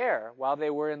were there while they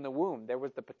were in the womb. There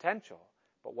was the potential.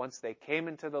 But once they came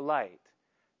into the light,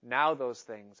 now those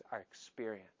things are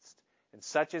experienced. And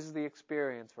such is the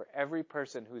experience for every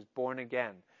person who's born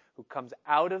again, who comes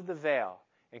out of the veil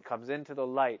and comes into the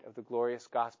light of the glorious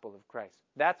gospel of Christ.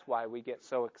 That's why we get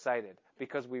so excited,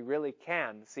 because we really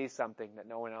can see something that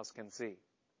no one else can see.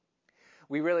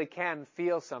 We really can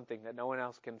feel something that no one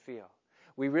else can feel.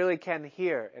 We really can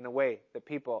hear in a way that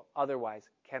people otherwise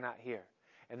cannot hear.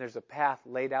 And there's a path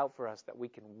laid out for us that we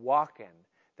can walk in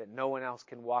that no one else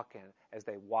can walk in as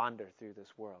they wander through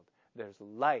this world. There's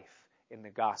life in the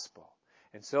gospel.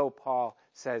 And so Paul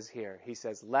says here, he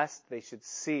says, lest they should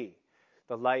see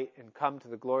the light and come to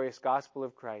the glorious gospel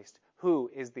of Christ,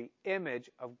 who is the image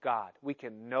of God. We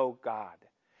can know God.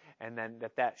 And then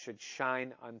that should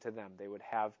shine unto them. They would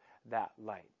have that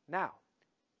light. Now,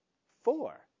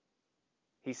 for,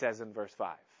 he says in verse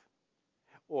 5,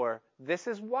 or this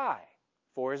is why.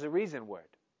 For is a reason word.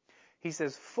 He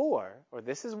says, for, or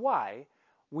this is why,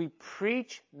 we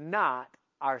preach not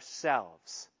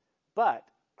ourselves, but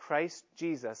Christ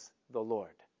Jesus the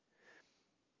Lord.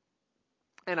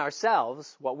 And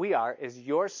ourselves, what we are, is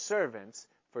your servants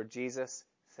for Jesus'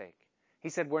 sake. He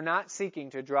said, we're not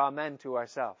seeking to draw men to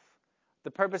ourselves.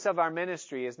 The purpose of our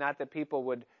ministry is not that people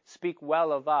would speak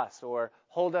well of us or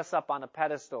hold us up on a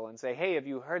pedestal and say, hey, have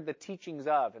you heard the teachings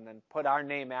of, and then put our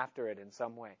name after it in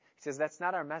some way. He says that's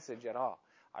not our message at all.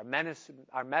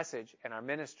 Our message and our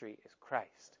ministry is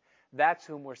Christ. That's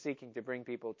whom we're seeking to bring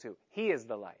people to. He is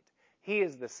the light. He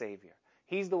is the Savior.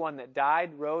 He's the one that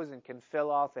died, rose, and can fill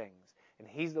all things. And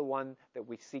he's the one that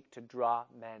we seek to draw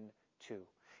men to.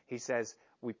 He says,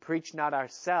 we preach not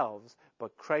ourselves,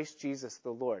 but Christ Jesus the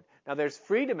Lord. Now there's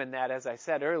freedom in that, as I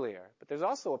said earlier, but there's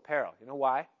also a peril. You know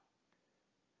why?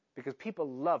 Because people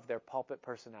love their pulpit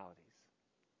personalities.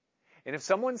 And if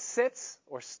someone sits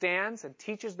or stands and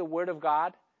teaches the Word of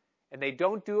God, and they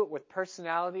don't do it with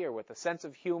personality or with a sense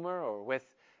of humor or with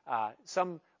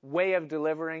some way of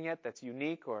delivering it that's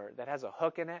unique or that has a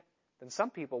hook in it, then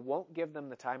some people won't give them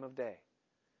the time of day.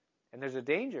 And there's a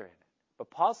danger in it.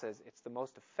 But Paul says it's the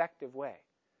most effective way.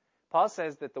 Paul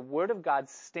says that the Word of God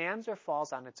stands or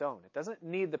falls on its own. It doesn't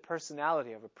need the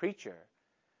personality of a preacher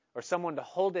or someone to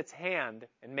hold its hand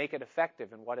and make it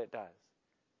effective in what it does.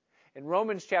 In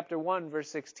Romans chapter 1, verse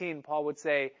 16, Paul would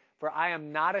say, for I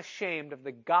am not ashamed of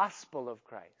the gospel of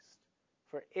Christ,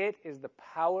 for it is the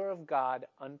power of God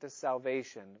unto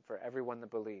salvation for everyone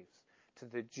that believes, to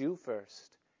the Jew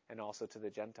first and also to the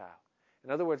Gentile.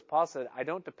 In other words, Paul said, I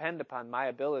don't depend upon my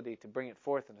ability to bring it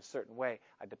forth in a certain way.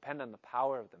 I depend on the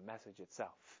power of the message itself.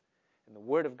 And the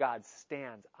Word of God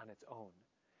stands on its own.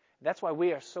 And that's why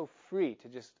we are so free to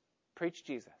just preach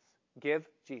Jesus, give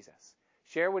Jesus.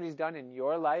 Share what he's done in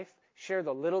your life. Share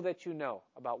the little that you know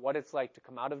about what it's like to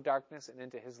come out of darkness and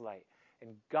into his light.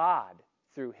 And God,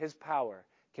 through his power,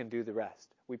 can do the rest.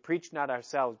 We preach not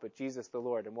ourselves, but Jesus the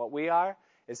Lord. And what we are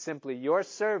is simply your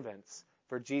servants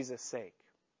for Jesus' sake.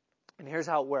 And here's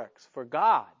how it works. For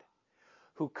God,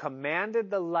 who commanded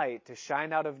the light to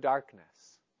shine out of darkness,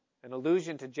 an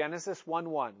allusion to Genesis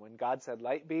 1:1, when God said,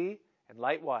 light be, and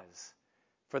light was.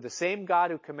 For the same God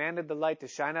who commanded the light to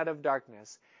shine out of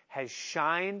darkness has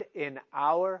shined in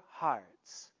our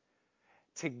hearts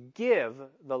to give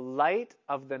the light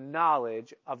of the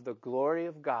knowledge of the glory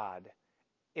of God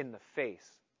in the face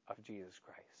of Jesus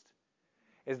Christ.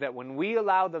 is that when we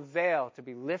allow the veil to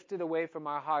be lifted away from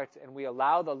our hearts and we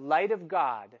allow the light of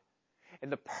God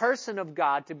and the person of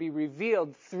God to be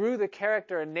revealed through the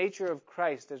character and nature of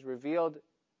Christ as revealed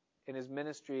in his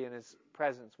ministry and his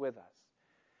presence with us,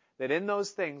 that in those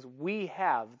things we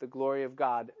have the glory of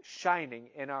God shining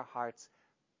in our hearts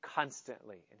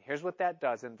constantly. And here's what that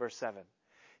does in verse 7.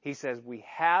 He says, we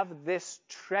have this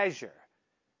treasure,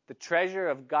 the treasure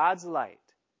of God's light,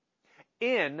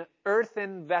 in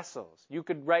earthen vessels. You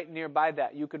could write nearby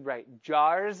that, you could write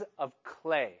jars of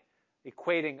clay,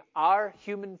 equating our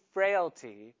human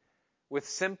frailty with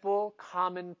simple,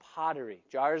 common pottery,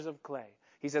 jars of clay.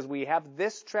 He says, we have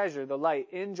this treasure, the light,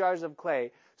 in jars of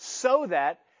clay, so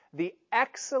that the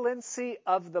excellency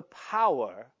of the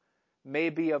power may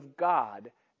be of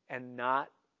God and not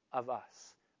of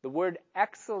us. The word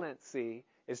excellency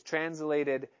is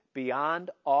translated beyond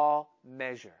all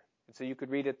measure. And so you could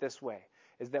read it this way,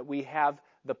 is that we have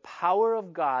the power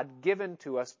of God given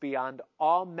to us beyond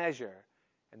all measure,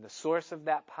 and the source of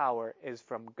that power is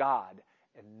from God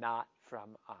and not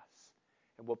from us.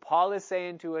 And what Paul is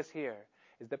saying to us here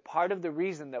is that part of the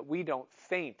reason that we don't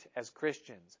faint as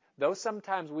Christians, though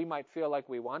sometimes we might feel like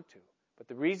we want to, but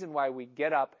the reason why we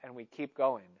get up and we keep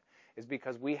going is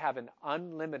because we have an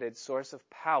unlimited source of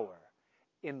power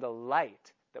in the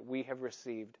light that we have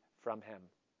received from him.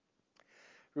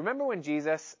 Remember when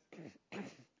Jesus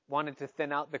wanted to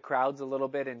thin out the crowds a little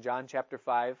bit in John chapter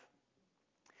 5?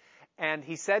 And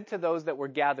he said to those that were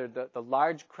gathered, the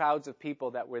large crowds of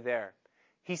people that were there,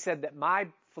 he said that my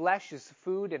flesh is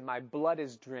food and my blood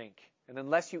is drink. And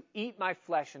unless you eat my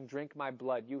flesh and drink my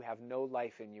blood, you have no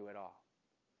life in you at all.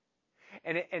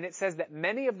 And it says that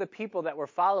many of the people that were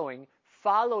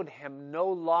followed him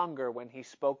no longer when he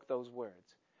spoke those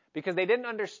words, because they didn't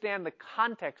understand the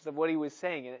context of what he was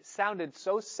saying, and it sounded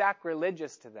so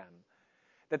sacrilegious to them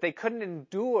that they couldn't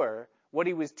endure what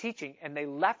he was teaching, and they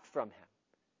left from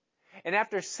him. And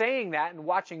after saying that and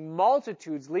watching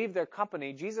multitudes leave their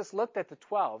company, Jesus looked at the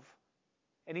 12,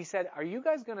 and he said, are you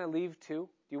guys going to leave too?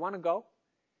 Do you want to go?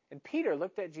 And Peter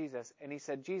looked at Jesus, and he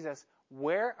said, Jesus,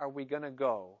 where are we going to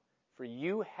go? For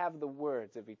you have the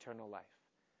words of eternal life.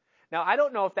 Now, I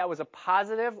don't know if that was a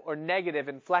positive or negative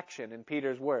inflection in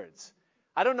Peter's words.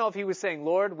 I don't know if he was saying,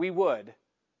 Lord, we would,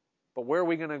 but where are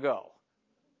we going to go?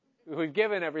 We've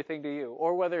given everything to you.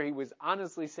 Or whether he was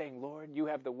honestly saying, Lord, you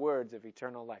have the words of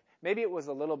eternal life. Maybe it was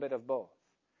a little bit of both.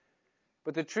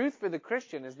 But the truth for the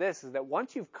Christian is this, is that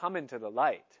once you've come into the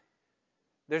light,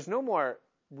 there's no more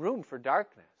room for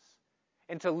darkness.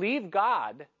 And to leave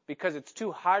God because it's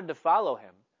too hard to follow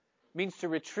him means to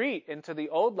retreat into the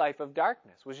old life of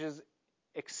darkness, which is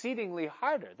exceedingly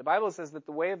harder. The Bible says that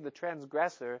the way of the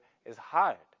transgressor is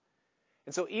hard.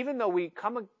 And so even though we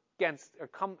come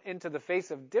into the face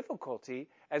of difficulty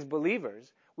as believers,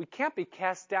 we can't be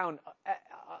cast down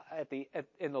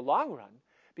in the long run,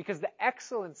 because the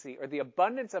excellency or the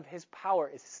abundance of his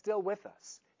power is still with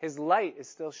us. His light is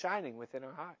still shining within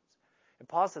our hearts. And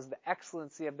Paul says the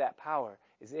excellency of that power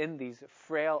is in these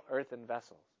frail earthen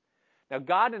vessels. Now,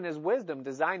 God in his wisdom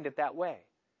designed it that way,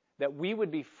 that we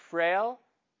would be frail,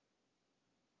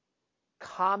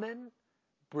 common,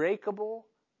 breakable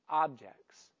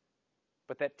objects,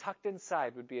 but that tucked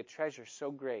inside would be a treasure so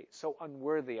great, so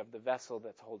unworthy of the vessel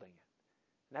that's holding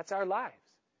it. And that's our lives.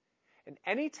 And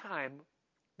any time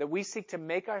that we seek to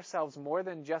make ourselves more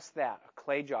than just that, a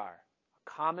clay jar, a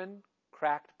common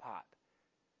cracked pot,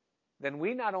 then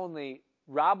we not only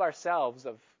rob ourselves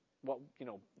of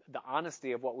the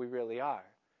honesty of what we really are,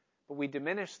 but we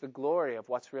diminish the glory of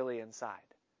what's really inside.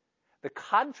 The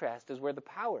contrast is where the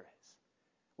power is.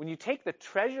 When you take the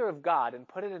treasure of God and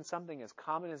put it in something as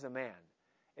common as a man,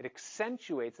 it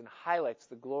accentuates and highlights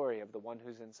the glory of the one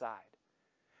who's inside.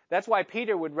 That's why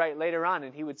Peter would write later on,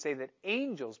 and he would say that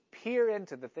angels peer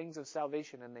into the things of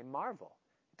salvation and they marvel.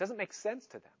 It doesn't make sense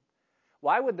to them.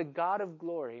 Why would the God of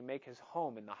glory make his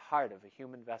home in the heart of a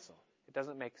human vessel? It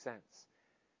doesn't make sense.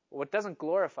 Well, it doesn't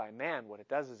glorify man. What it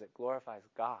does is it glorifies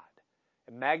God.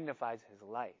 It magnifies his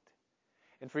light.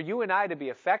 And for you and I to be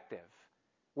effective,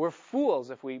 we're fools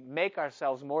if we make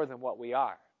ourselves more than what we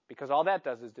are, because all that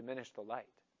does is diminish the light.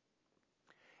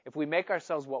 If we make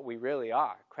ourselves what we really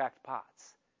are, cracked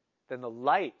pots, then the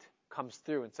light comes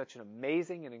through in such an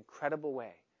amazing and incredible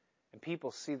way. And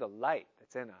people see the light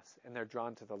that's in us, and they're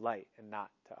drawn to the light and not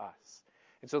to us.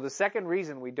 And so the second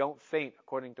reason we don't faint,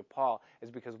 according to Paul, is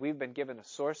because we've been given a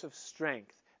source of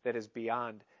strength that is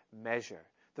beyond measure.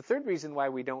 The third reason why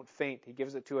we don't faint, he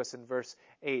gives it to us in verse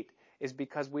 8, is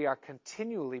because we are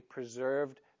continually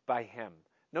preserved by him.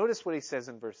 Notice what he says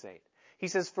in verse 8. He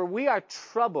says, for we are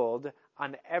troubled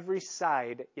on every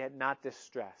side, yet not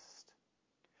distressed.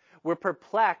 We're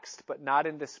perplexed, but not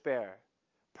in despair.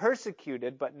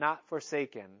 Persecuted, but not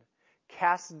forsaken.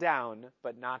 Cast down,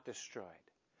 but not destroyed.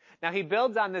 Now he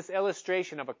builds on this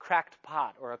illustration of a cracked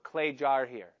pot or a clay jar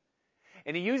here.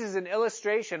 And he uses an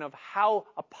illustration of how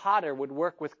a potter would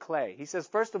work with clay. He says,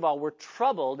 first of all, we're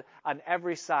troubled on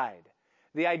every side.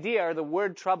 The idea, or the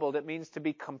word troubled, it means to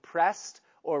be compressed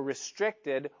or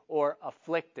restricted or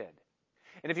afflicted.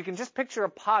 And if you can just picture a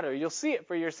potter, you'll see it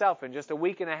for yourself in just a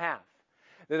week and a half.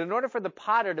 That in order for the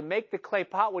potter to make the clay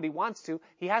pot what he wants to,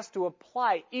 he has to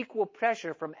apply equal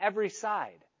pressure from every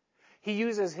side. He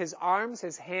uses his arms,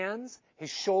 his hands,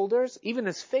 his shoulders, even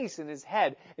his face and his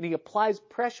head, and he applies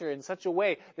pressure in such a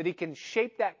way that he can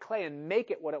shape that clay and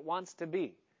make it what it wants to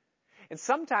be. And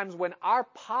sometimes when our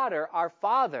potter, our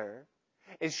Father,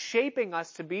 is shaping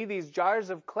us to be these jars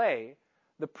of clay,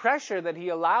 the pressure that he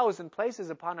allows and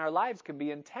places upon our lives can be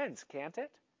intense, can't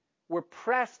it? We're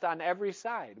pressed on every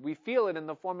side. We feel it in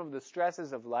the form of the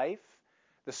stresses of life,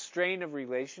 the strain of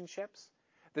relationships,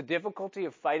 the difficulty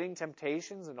of fighting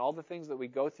temptations and all the things that we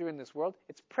go through in this world.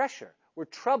 It's pressure. We're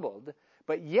troubled,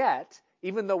 but yet,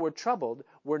 even though we're troubled,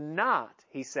 we're not,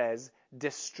 he says,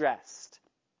 distressed.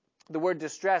 The word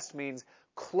distressed means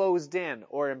closed in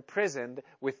or imprisoned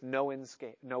with no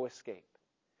escape.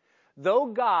 Though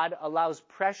God allows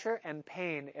pressure and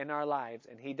pain in our lives,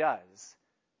 and he does,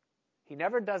 he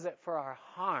never does it for our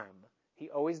harm. He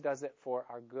always does it for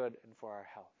our good and for our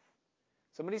health.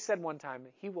 Somebody said one time,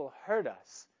 he will hurt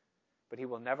us, but he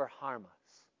will never harm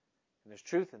us. And there's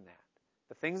truth in that.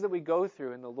 The things that we go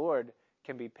through in the Lord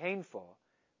can be painful,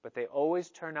 but they always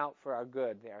turn out for our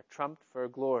good. They are trumped for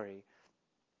glory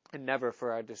and never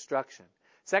for our destruction.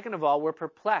 Second of all, we're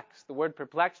perplexed. The word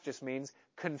perplexed just means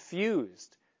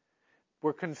confused.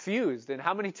 We're confused. And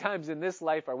how many times in this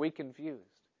life are we confused?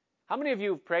 How many of you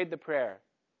have prayed the prayer,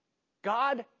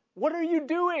 God, what are you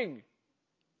doing?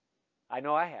 I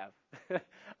know I have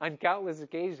on countless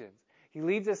occasions. He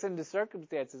leads us into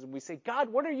circumstances and we say,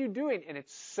 God, what are you doing? And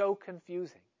it's so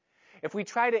confusing. If we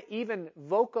try to even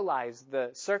vocalize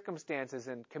the circumstances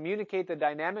and communicate the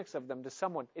dynamics of them to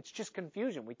someone, it's just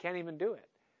confusion. We can't even do it.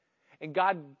 And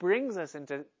God brings us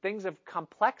into things of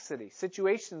complexity,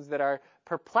 situations that are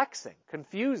perplexing,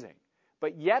 confusing.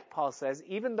 But yet, Paul says,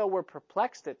 even though we're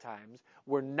perplexed at times,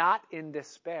 we're not in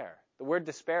despair. The word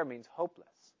despair means hopeless.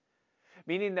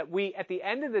 Meaning that we, at the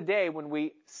end of the day, when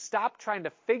we stop trying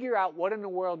to figure out what in the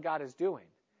world God is doing,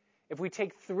 if we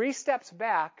take 3 steps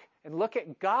back and look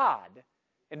at God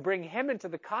and bring him into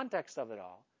the context of it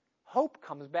all, hope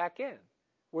comes back in.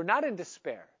 We're not in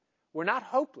despair. We're not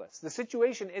hopeless. The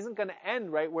situation isn't going to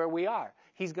end right where we are.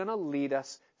 He's going to lead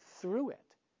us through it.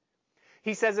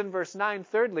 He says in verse 9,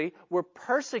 thirdly, we're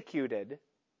persecuted,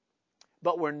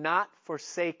 but we're not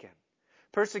forsaken.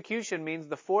 Persecution means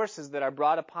the forces that are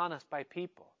brought upon us by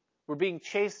people. We're being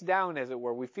chased down, as it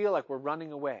were. We feel like we're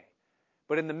running away.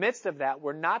 But in the midst of that,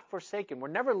 we're not forsaken. We're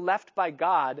never left by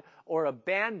God or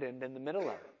abandoned in the middle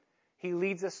of it. He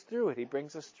leads us through it. He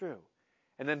brings us through.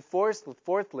 And then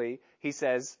fourthly, he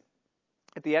says,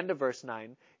 at the end of verse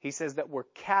 9, he says that we're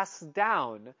cast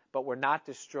down, but we're not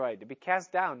destroyed. To be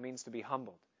cast down means to be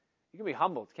humbled. You can be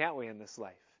humbled, can't we, in this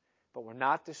life? But we're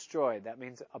not destroyed. That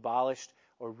means abolished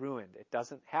or ruined. It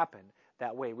doesn't happen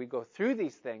that way. We go through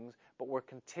these things, but we're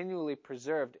continually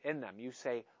preserved in them. You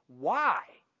say, why?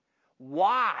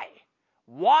 Why?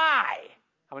 Why?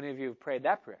 How many of you have prayed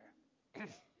that prayer?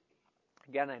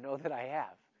 Again, I know that I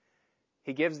have.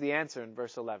 He gives the answer in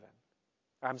verse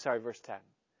 10.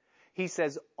 He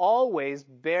says, always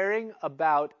bearing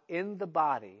about in the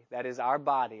body, that is our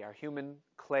body, our human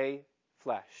clay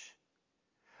flesh,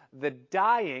 the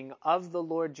dying of the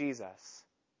Lord Jesus,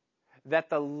 that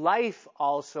the life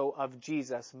also of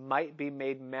Jesus might be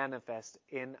made manifest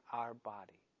in our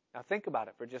body. Now think about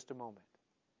it for just a moment.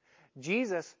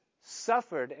 Jesus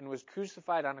suffered and was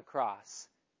crucified on a cross,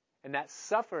 and that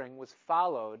suffering was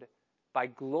followed by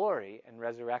glory and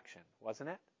resurrection, wasn't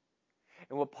it?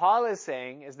 And what Paul is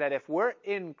saying is that if we're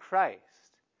in Christ,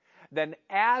 then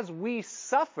as we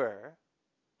suffer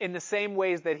in the same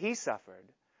ways that he suffered,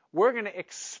 we're going to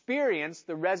experience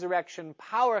the resurrection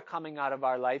power coming out of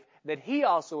our life that he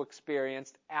also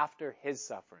experienced after his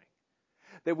suffering.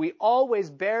 That we always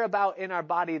bear about in our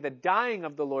body the dying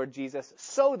of the Lord Jesus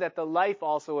so that the life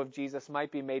also of Jesus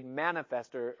might be made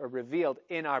manifest or revealed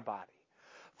in our body.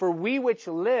 For we which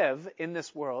live in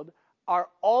this world are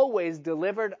always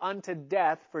delivered unto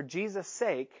death for Jesus'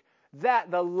 sake,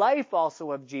 that the life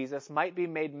also of Jesus might be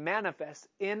made manifest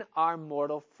in our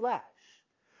mortal flesh.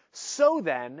 So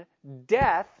then,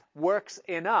 death works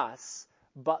in us,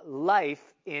 but life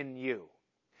in you.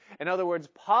 In other words,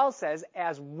 Paul says,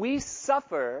 as we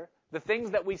suffer the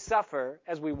things that we suffer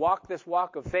as we walk this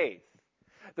walk of faith,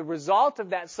 the result of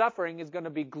that suffering is going to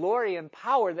be glory and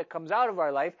power that comes out of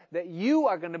our life that you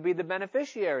are going to be the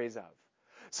beneficiaries of.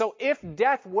 So if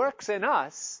death works in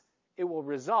us, it will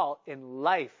result in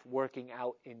life working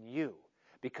out in you,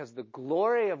 because the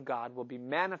glory of God will be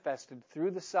manifested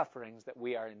through the sufferings that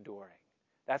we are enduring.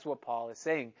 That's what Paul is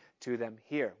saying to them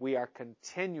here. We are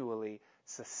continually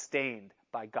sustained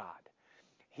by God.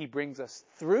 He brings us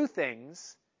through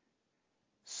things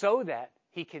so that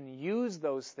he can use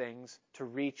those things to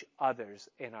reach others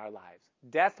in our lives.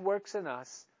 Death works in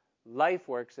us. Life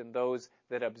works in those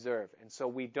that observe. And so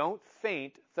we don't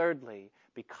faint, thirdly,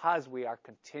 because we are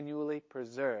continually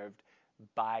preserved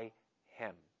by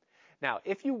him. Now,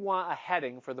 if you want a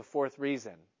heading for the fourth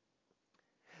reason,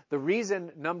 the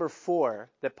reason number 4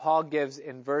 that Paul gives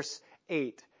in verse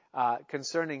 8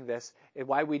 concerning this, and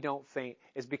why we don't faint,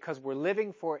 is because we're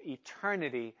living for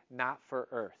eternity, not for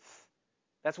earth.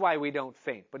 That's why we don't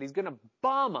faint. But he's going to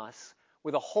bomb us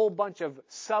with a whole bunch of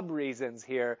sub-reasons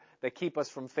here that keep us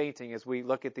from fainting as we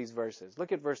look at these verses.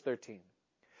 Look at verse 13.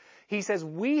 He says,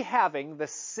 we having the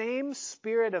same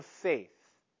spirit of faith,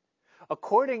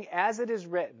 according as it is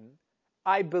written,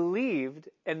 I believed,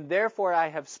 and therefore I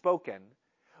have spoken.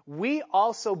 We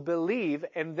also believe,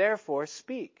 and therefore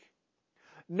speak,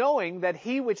 knowing that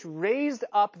he which raised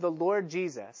up the Lord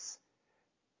Jesus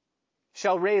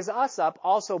shall raise us up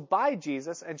also by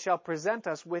Jesus, and shall present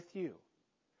us with you.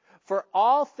 For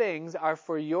all things are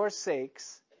for your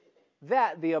sakes,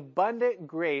 that the abundant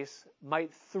grace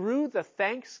might through the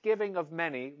thanksgiving of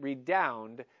many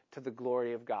redound to the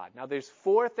glory of God. Now there's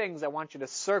 4 things I want you to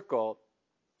circle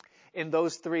in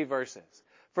those 3 verses.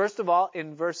 First of all,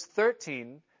 in verse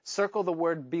 13, circle the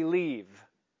word believe.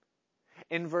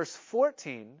 In verse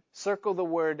 14, circle the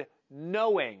word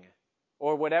knowing,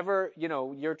 or whatever,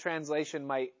 your translation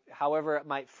might, however it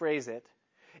might phrase it.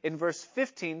 In verse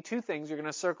 15, 2 things you're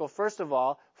going to circle. First of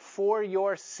all, for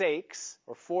your sakes,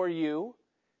 or for you.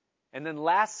 And then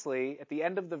lastly, at the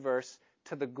end of the verse,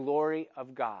 to the glory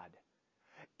of God.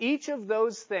 Each of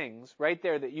those things right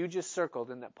there that you just circled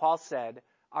and that Paul said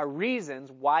are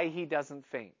reasons why he doesn't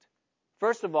faint.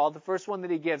 First of all, the first one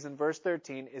that he gives in verse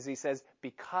 13 is he says,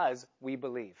 because we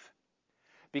believe.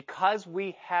 Because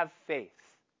we have faith.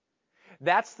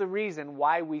 That's the reason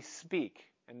why we speak.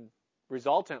 And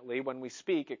resultantly, when we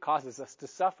speak, it causes us to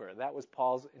suffer. That was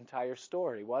Paul's entire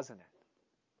story, wasn't it?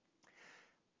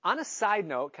 On a side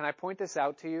note, can I point this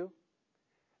out to you?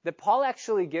 That Paul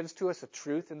actually gives to us a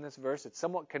truth in this verse. It's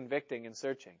somewhat convicting and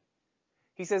searching.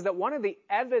 He says that one of the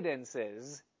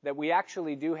evidences that we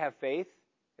actually do have faith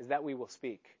is that we will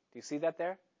speak. Do you see that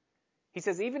there? He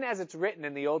says, even as it's written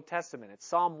in the Old Testament, it's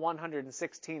Psalm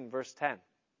 116, verse 10.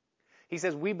 He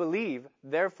says, we believe,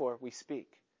 therefore we speak.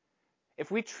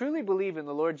 If we truly believe in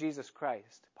the Lord Jesus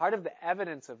Christ, part of the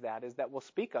evidence of that is that we'll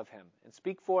speak of him and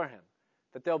speak for him,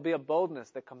 that there'll be a boldness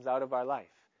that comes out of our life.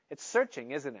 It's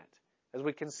searching, isn't it? As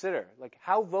we consider,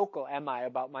 how vocal am I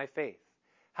about my faith?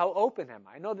 How open am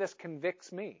I? I know this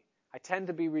convicts me. I tend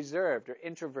to be reserved or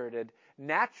introverted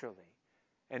naturally.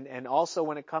 And also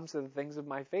when it comes to the things of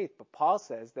my faith. But Paul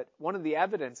says that one of the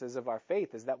evidences of our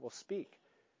faith is that we'll speak.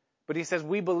 But he says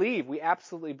we believe. We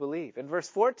absolutely believe. In verse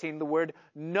 14, the word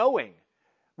knowing.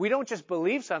 We don't just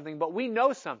believe something, but we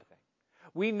know something.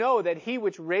 We know that he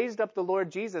which raised up the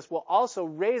Lord Jesus will also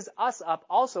raise us up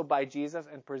also by Jesus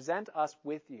and present us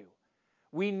with you.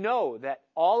 We know that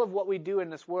all of what we do in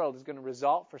this world is going to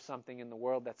result for something in the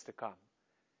world that's to come.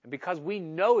 And because we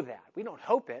know that, we don't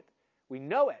hope it, we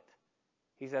know it.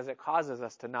 He says it causes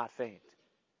us to not faint.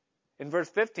 In verse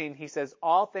 15, he says,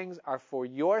 all things are for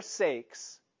your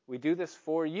sakes. We do this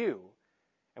for you.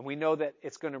 And we know that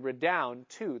it's going to redound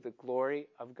to the glory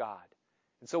of God.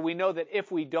 And so we know that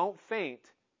if we don't faint,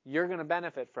 you're going to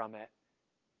benefit from it.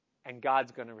 And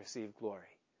God's going to receive glory.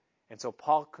 And so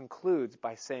Paul concludes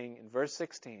by saying in verse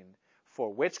 16,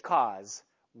 for which cause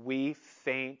we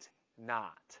faint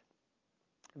not.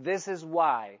 This is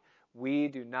why we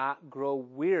do not grow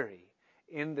weary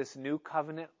in this new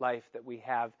covenant life that we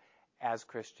have as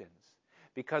Christians.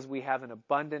 Because we have an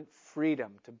abundant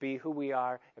freedom to be who we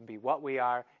are and be what we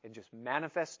are and just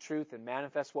manifest truth and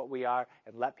manifest what we are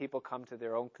and let people come to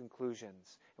their own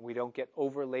conclusions. And we don't get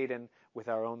overladen with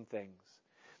our own things.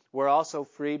 We're also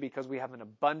free because we have an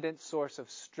abundant source of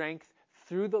strength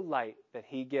through the light that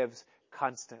he gives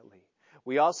constantly.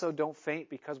 We also don't faint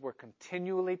because we're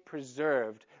continually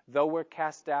preserved. Though we're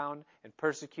cast down and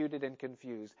persecuted and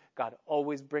confused, God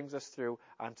always brings us through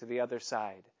onto the other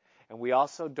side. And we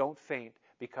also don't faint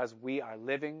because we are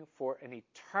living for an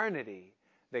eternity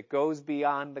that goes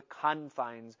beyond the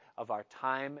confines of our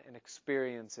time and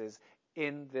experiences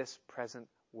in this present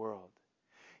world.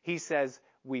 He says,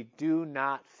 we do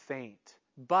not faint,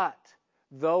 but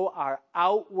though our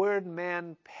outward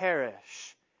man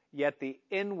perish, yet the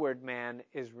inward man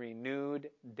is renewed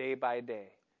day by day.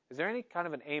 Is there any kind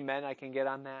of an amen I can get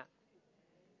on that?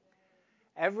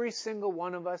 Every single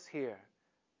one of us here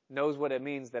knows what it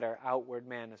means that our outward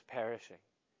man is perishing.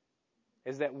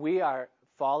 Is that we are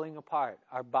falling apart.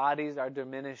 Our bodies are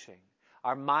diminishing.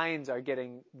 Our minds are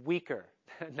getting weaker,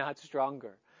 not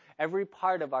stronger. Every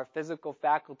part of our physical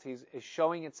faculties is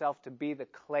showing itself to be the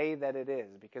clay that it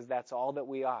is, because that's all that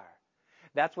we are.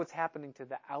 That's what's happening to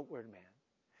the outward man.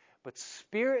 But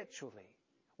spiritually,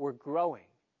 we're growing.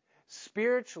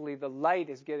 Spiritually, the light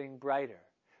is getting brighter.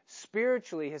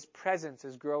 Spiritually, His presence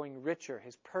is growing richer.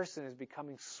 His person is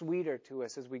becoming sweeter to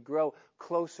us as we grow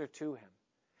closer to Him.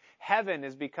 Heaven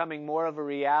is becoming more of a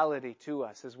reality to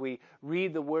us as we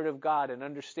read the Word of God and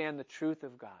understand the truth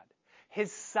of God.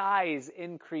 His size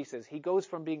increases. He goes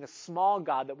from being a small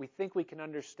God that we think we can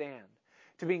understand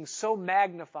to being so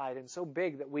magnified and so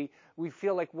big that we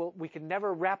feel like we can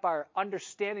never wrap our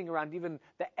understanding around even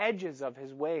the edges of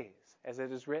His ways, as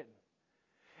it is written.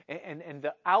 And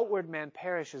the outward man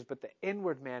perishes, but the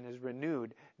inward man is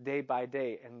renewed day by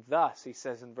day. And thus, he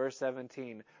says in verse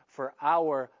 17, for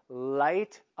our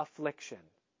light affliction.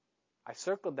 I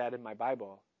circled that in my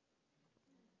Bible.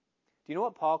 Do you know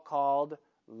what Paul called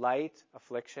light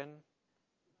affliction?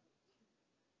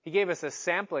 He gave us a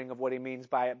sampling of what he means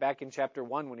by it back in chapter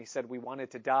 1 when he said we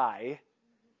wanted to die.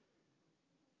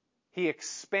 He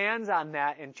expands on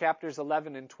that in chapters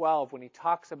 11 and 12 when he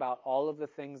talks about all of the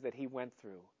things that he went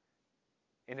through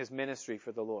in his ministry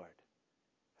for the Lord.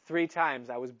 3 times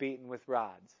I was beaten with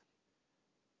rods.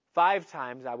 5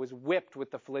 times I was whipped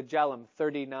with the flagellum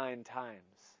 39 times.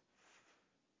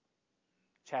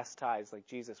 Chastised like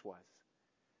Jesus was.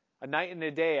 A night and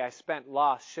a day I spent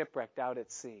lost, shipwrecked out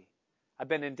at sea. I've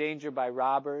been in danger by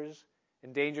robbers,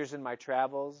 in dangers in my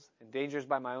travels, in dangers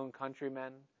by my own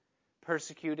countrymen,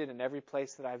 persecuted in every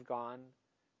place that I've gone.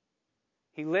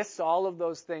 He lists all of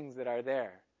those things that are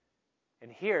there.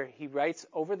 And here he writes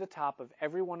over the top of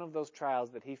every one of those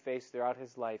trials that he faced throughout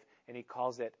his life, and he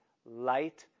calls it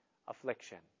light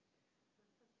affliction.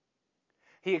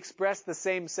 He expressed the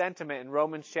same sentiment in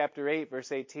Romans chapter 8,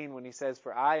 verse 18, when he says,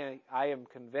 for I am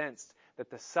convinced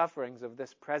that the sufferings of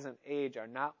this present age are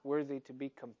not worthy to be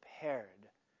compared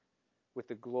with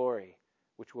the glory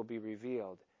which will be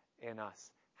revealed in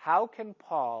us. How can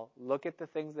Paul look at the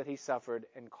things that he suffered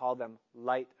and call them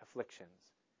light afflictions?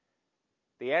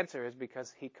 The answer is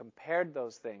because he compared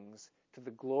those things to the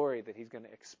glory that he's going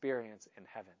to experience in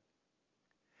heaven.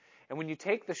 And when you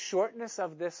take the shortness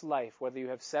of this life, whether you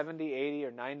have 70, 80,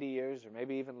 or 90 years, or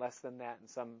maybe even less than that in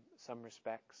some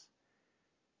respects,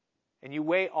 and you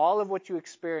weigh all of what you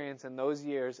experience in those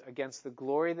years against the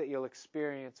glory that you'll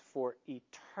experience for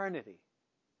eternity.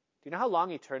 Do you know how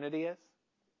long eternity is?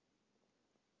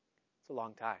 It's a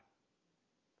long time.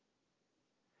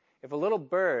 If a little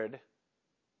bird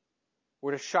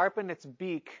were to sharpen its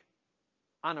beak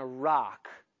on a rock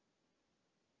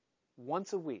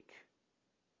once a week,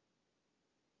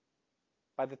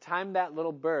 by the time that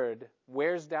little bird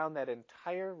wears down that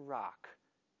entire rock,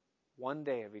 one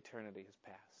day of eternity has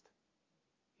passed.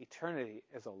 Eternity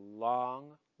is a long,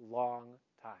 long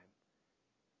time.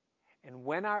 And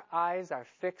when our eyes are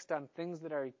fixed on things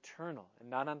that are eternal and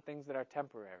not on things that are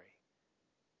temporary,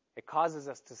 it causes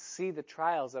us to see the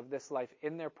trials of this life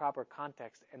in their proper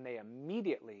context, and they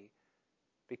immediately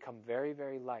become very,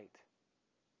 very light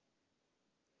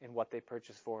in what they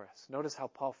purchase for us. Notice how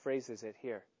Paul phrases it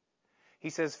here. He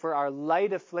says, for our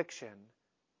light affliction,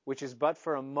 which is but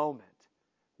for a moment,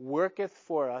 worketh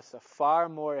for us a far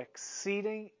more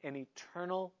exceeding and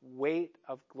eternal weight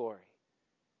of glory.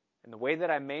 And the way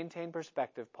that I maintain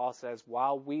perspective, Paul says,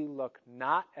 while we look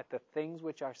not at the things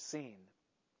which are seen,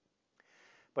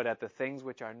 but at the things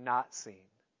which are not seen.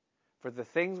 For the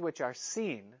things which are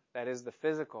seen, that is the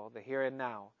physical, the here and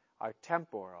now, are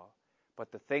temporal,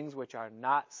 but the things which are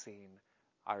not seen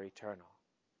are eternal.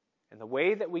 And the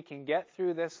way that we can get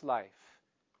through this life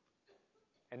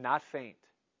and not faint,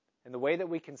 and the way that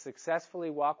we can successfully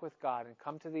walk with God and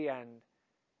come to the end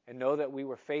and know that we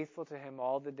were faithful to Him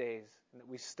all the days, and that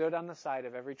we stood on the side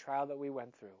of every trial that we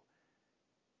went through,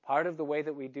 part of the way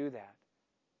that we do that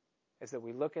is that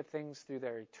we look at things through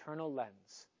their eternal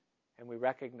lens, and we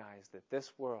recognize that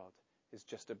this world is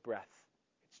just a breath.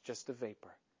 It's just a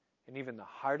vapor. And even the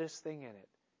hardest thing in it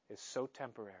is so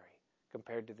temporary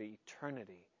compared to the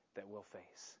eternity that we'll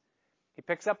face. He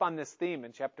picks up on this theme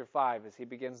in chapter 5 as he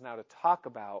begins now to talk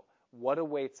about what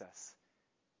awaits us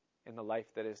in the life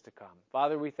that is to come.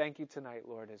 Father, we thank you tonight,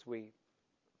 Lord, as we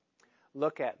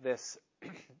look at this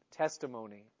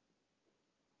testimony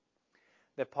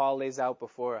that Paul lays out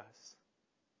before us.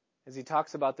 As he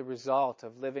talks about the result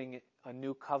of living a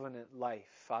new covenant life,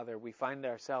 Father, we find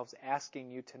ourselves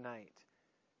asking you tonight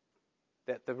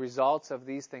that the results of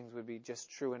these things would be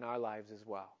just true in our lives as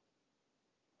well.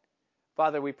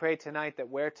 Father, we pray tonight that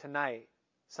where tonight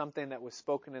something that was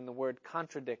spoken in the Word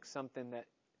contradicts something that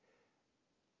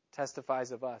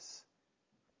testifies of us,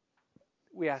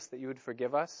 we ask that you would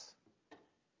forgive us,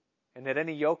 and that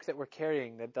any yoke that we're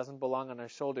carrying that doesn't belong on our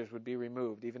shoulders would be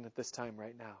removed, even at this time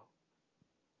right now.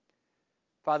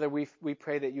 Father, we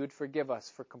pray that you would forgive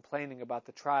us for complaining about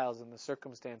the trials and the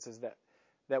circumstances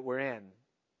that we're in,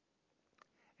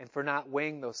 and for not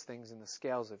weighing those things in the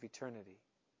scales of eternity,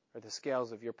 or the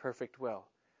scales of your perfect will,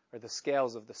 or the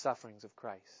scales of the sufferings of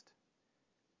Christ.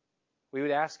 We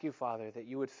would ask you, Father, that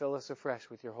you would fill us afresh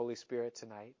with your Holy Spirit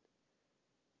tonight,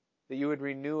 that you would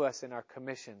renew us in our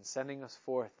commission, sending us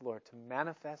forth, Lord, to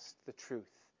manifest the truth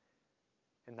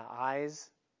in the eyes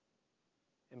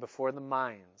and before the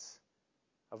minds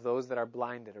of those that are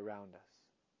blinded around us.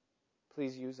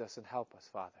 Please use us and help us,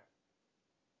 Father.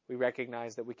 We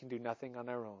recognize that we can do nothing on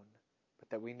our own, but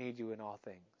that we need you in all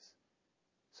things.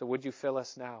 So would you fill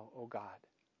us now, O God?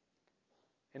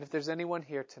 And if there's anyone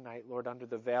here tonight, Lord, under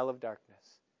the veil of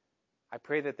darkness, I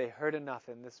pray that they heard enough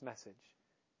in this message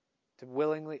to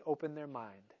willingly open their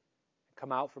mind and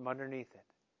come out from underneath it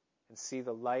and see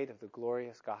the light of the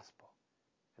glorious gospel,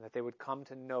 and that they would come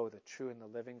to know the true and the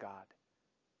living God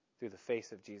through the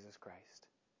face of Jesus Christ.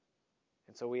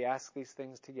 And so we ask these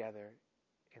things together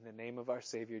in the name of our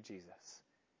Savior Jesus.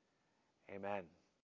 Amen.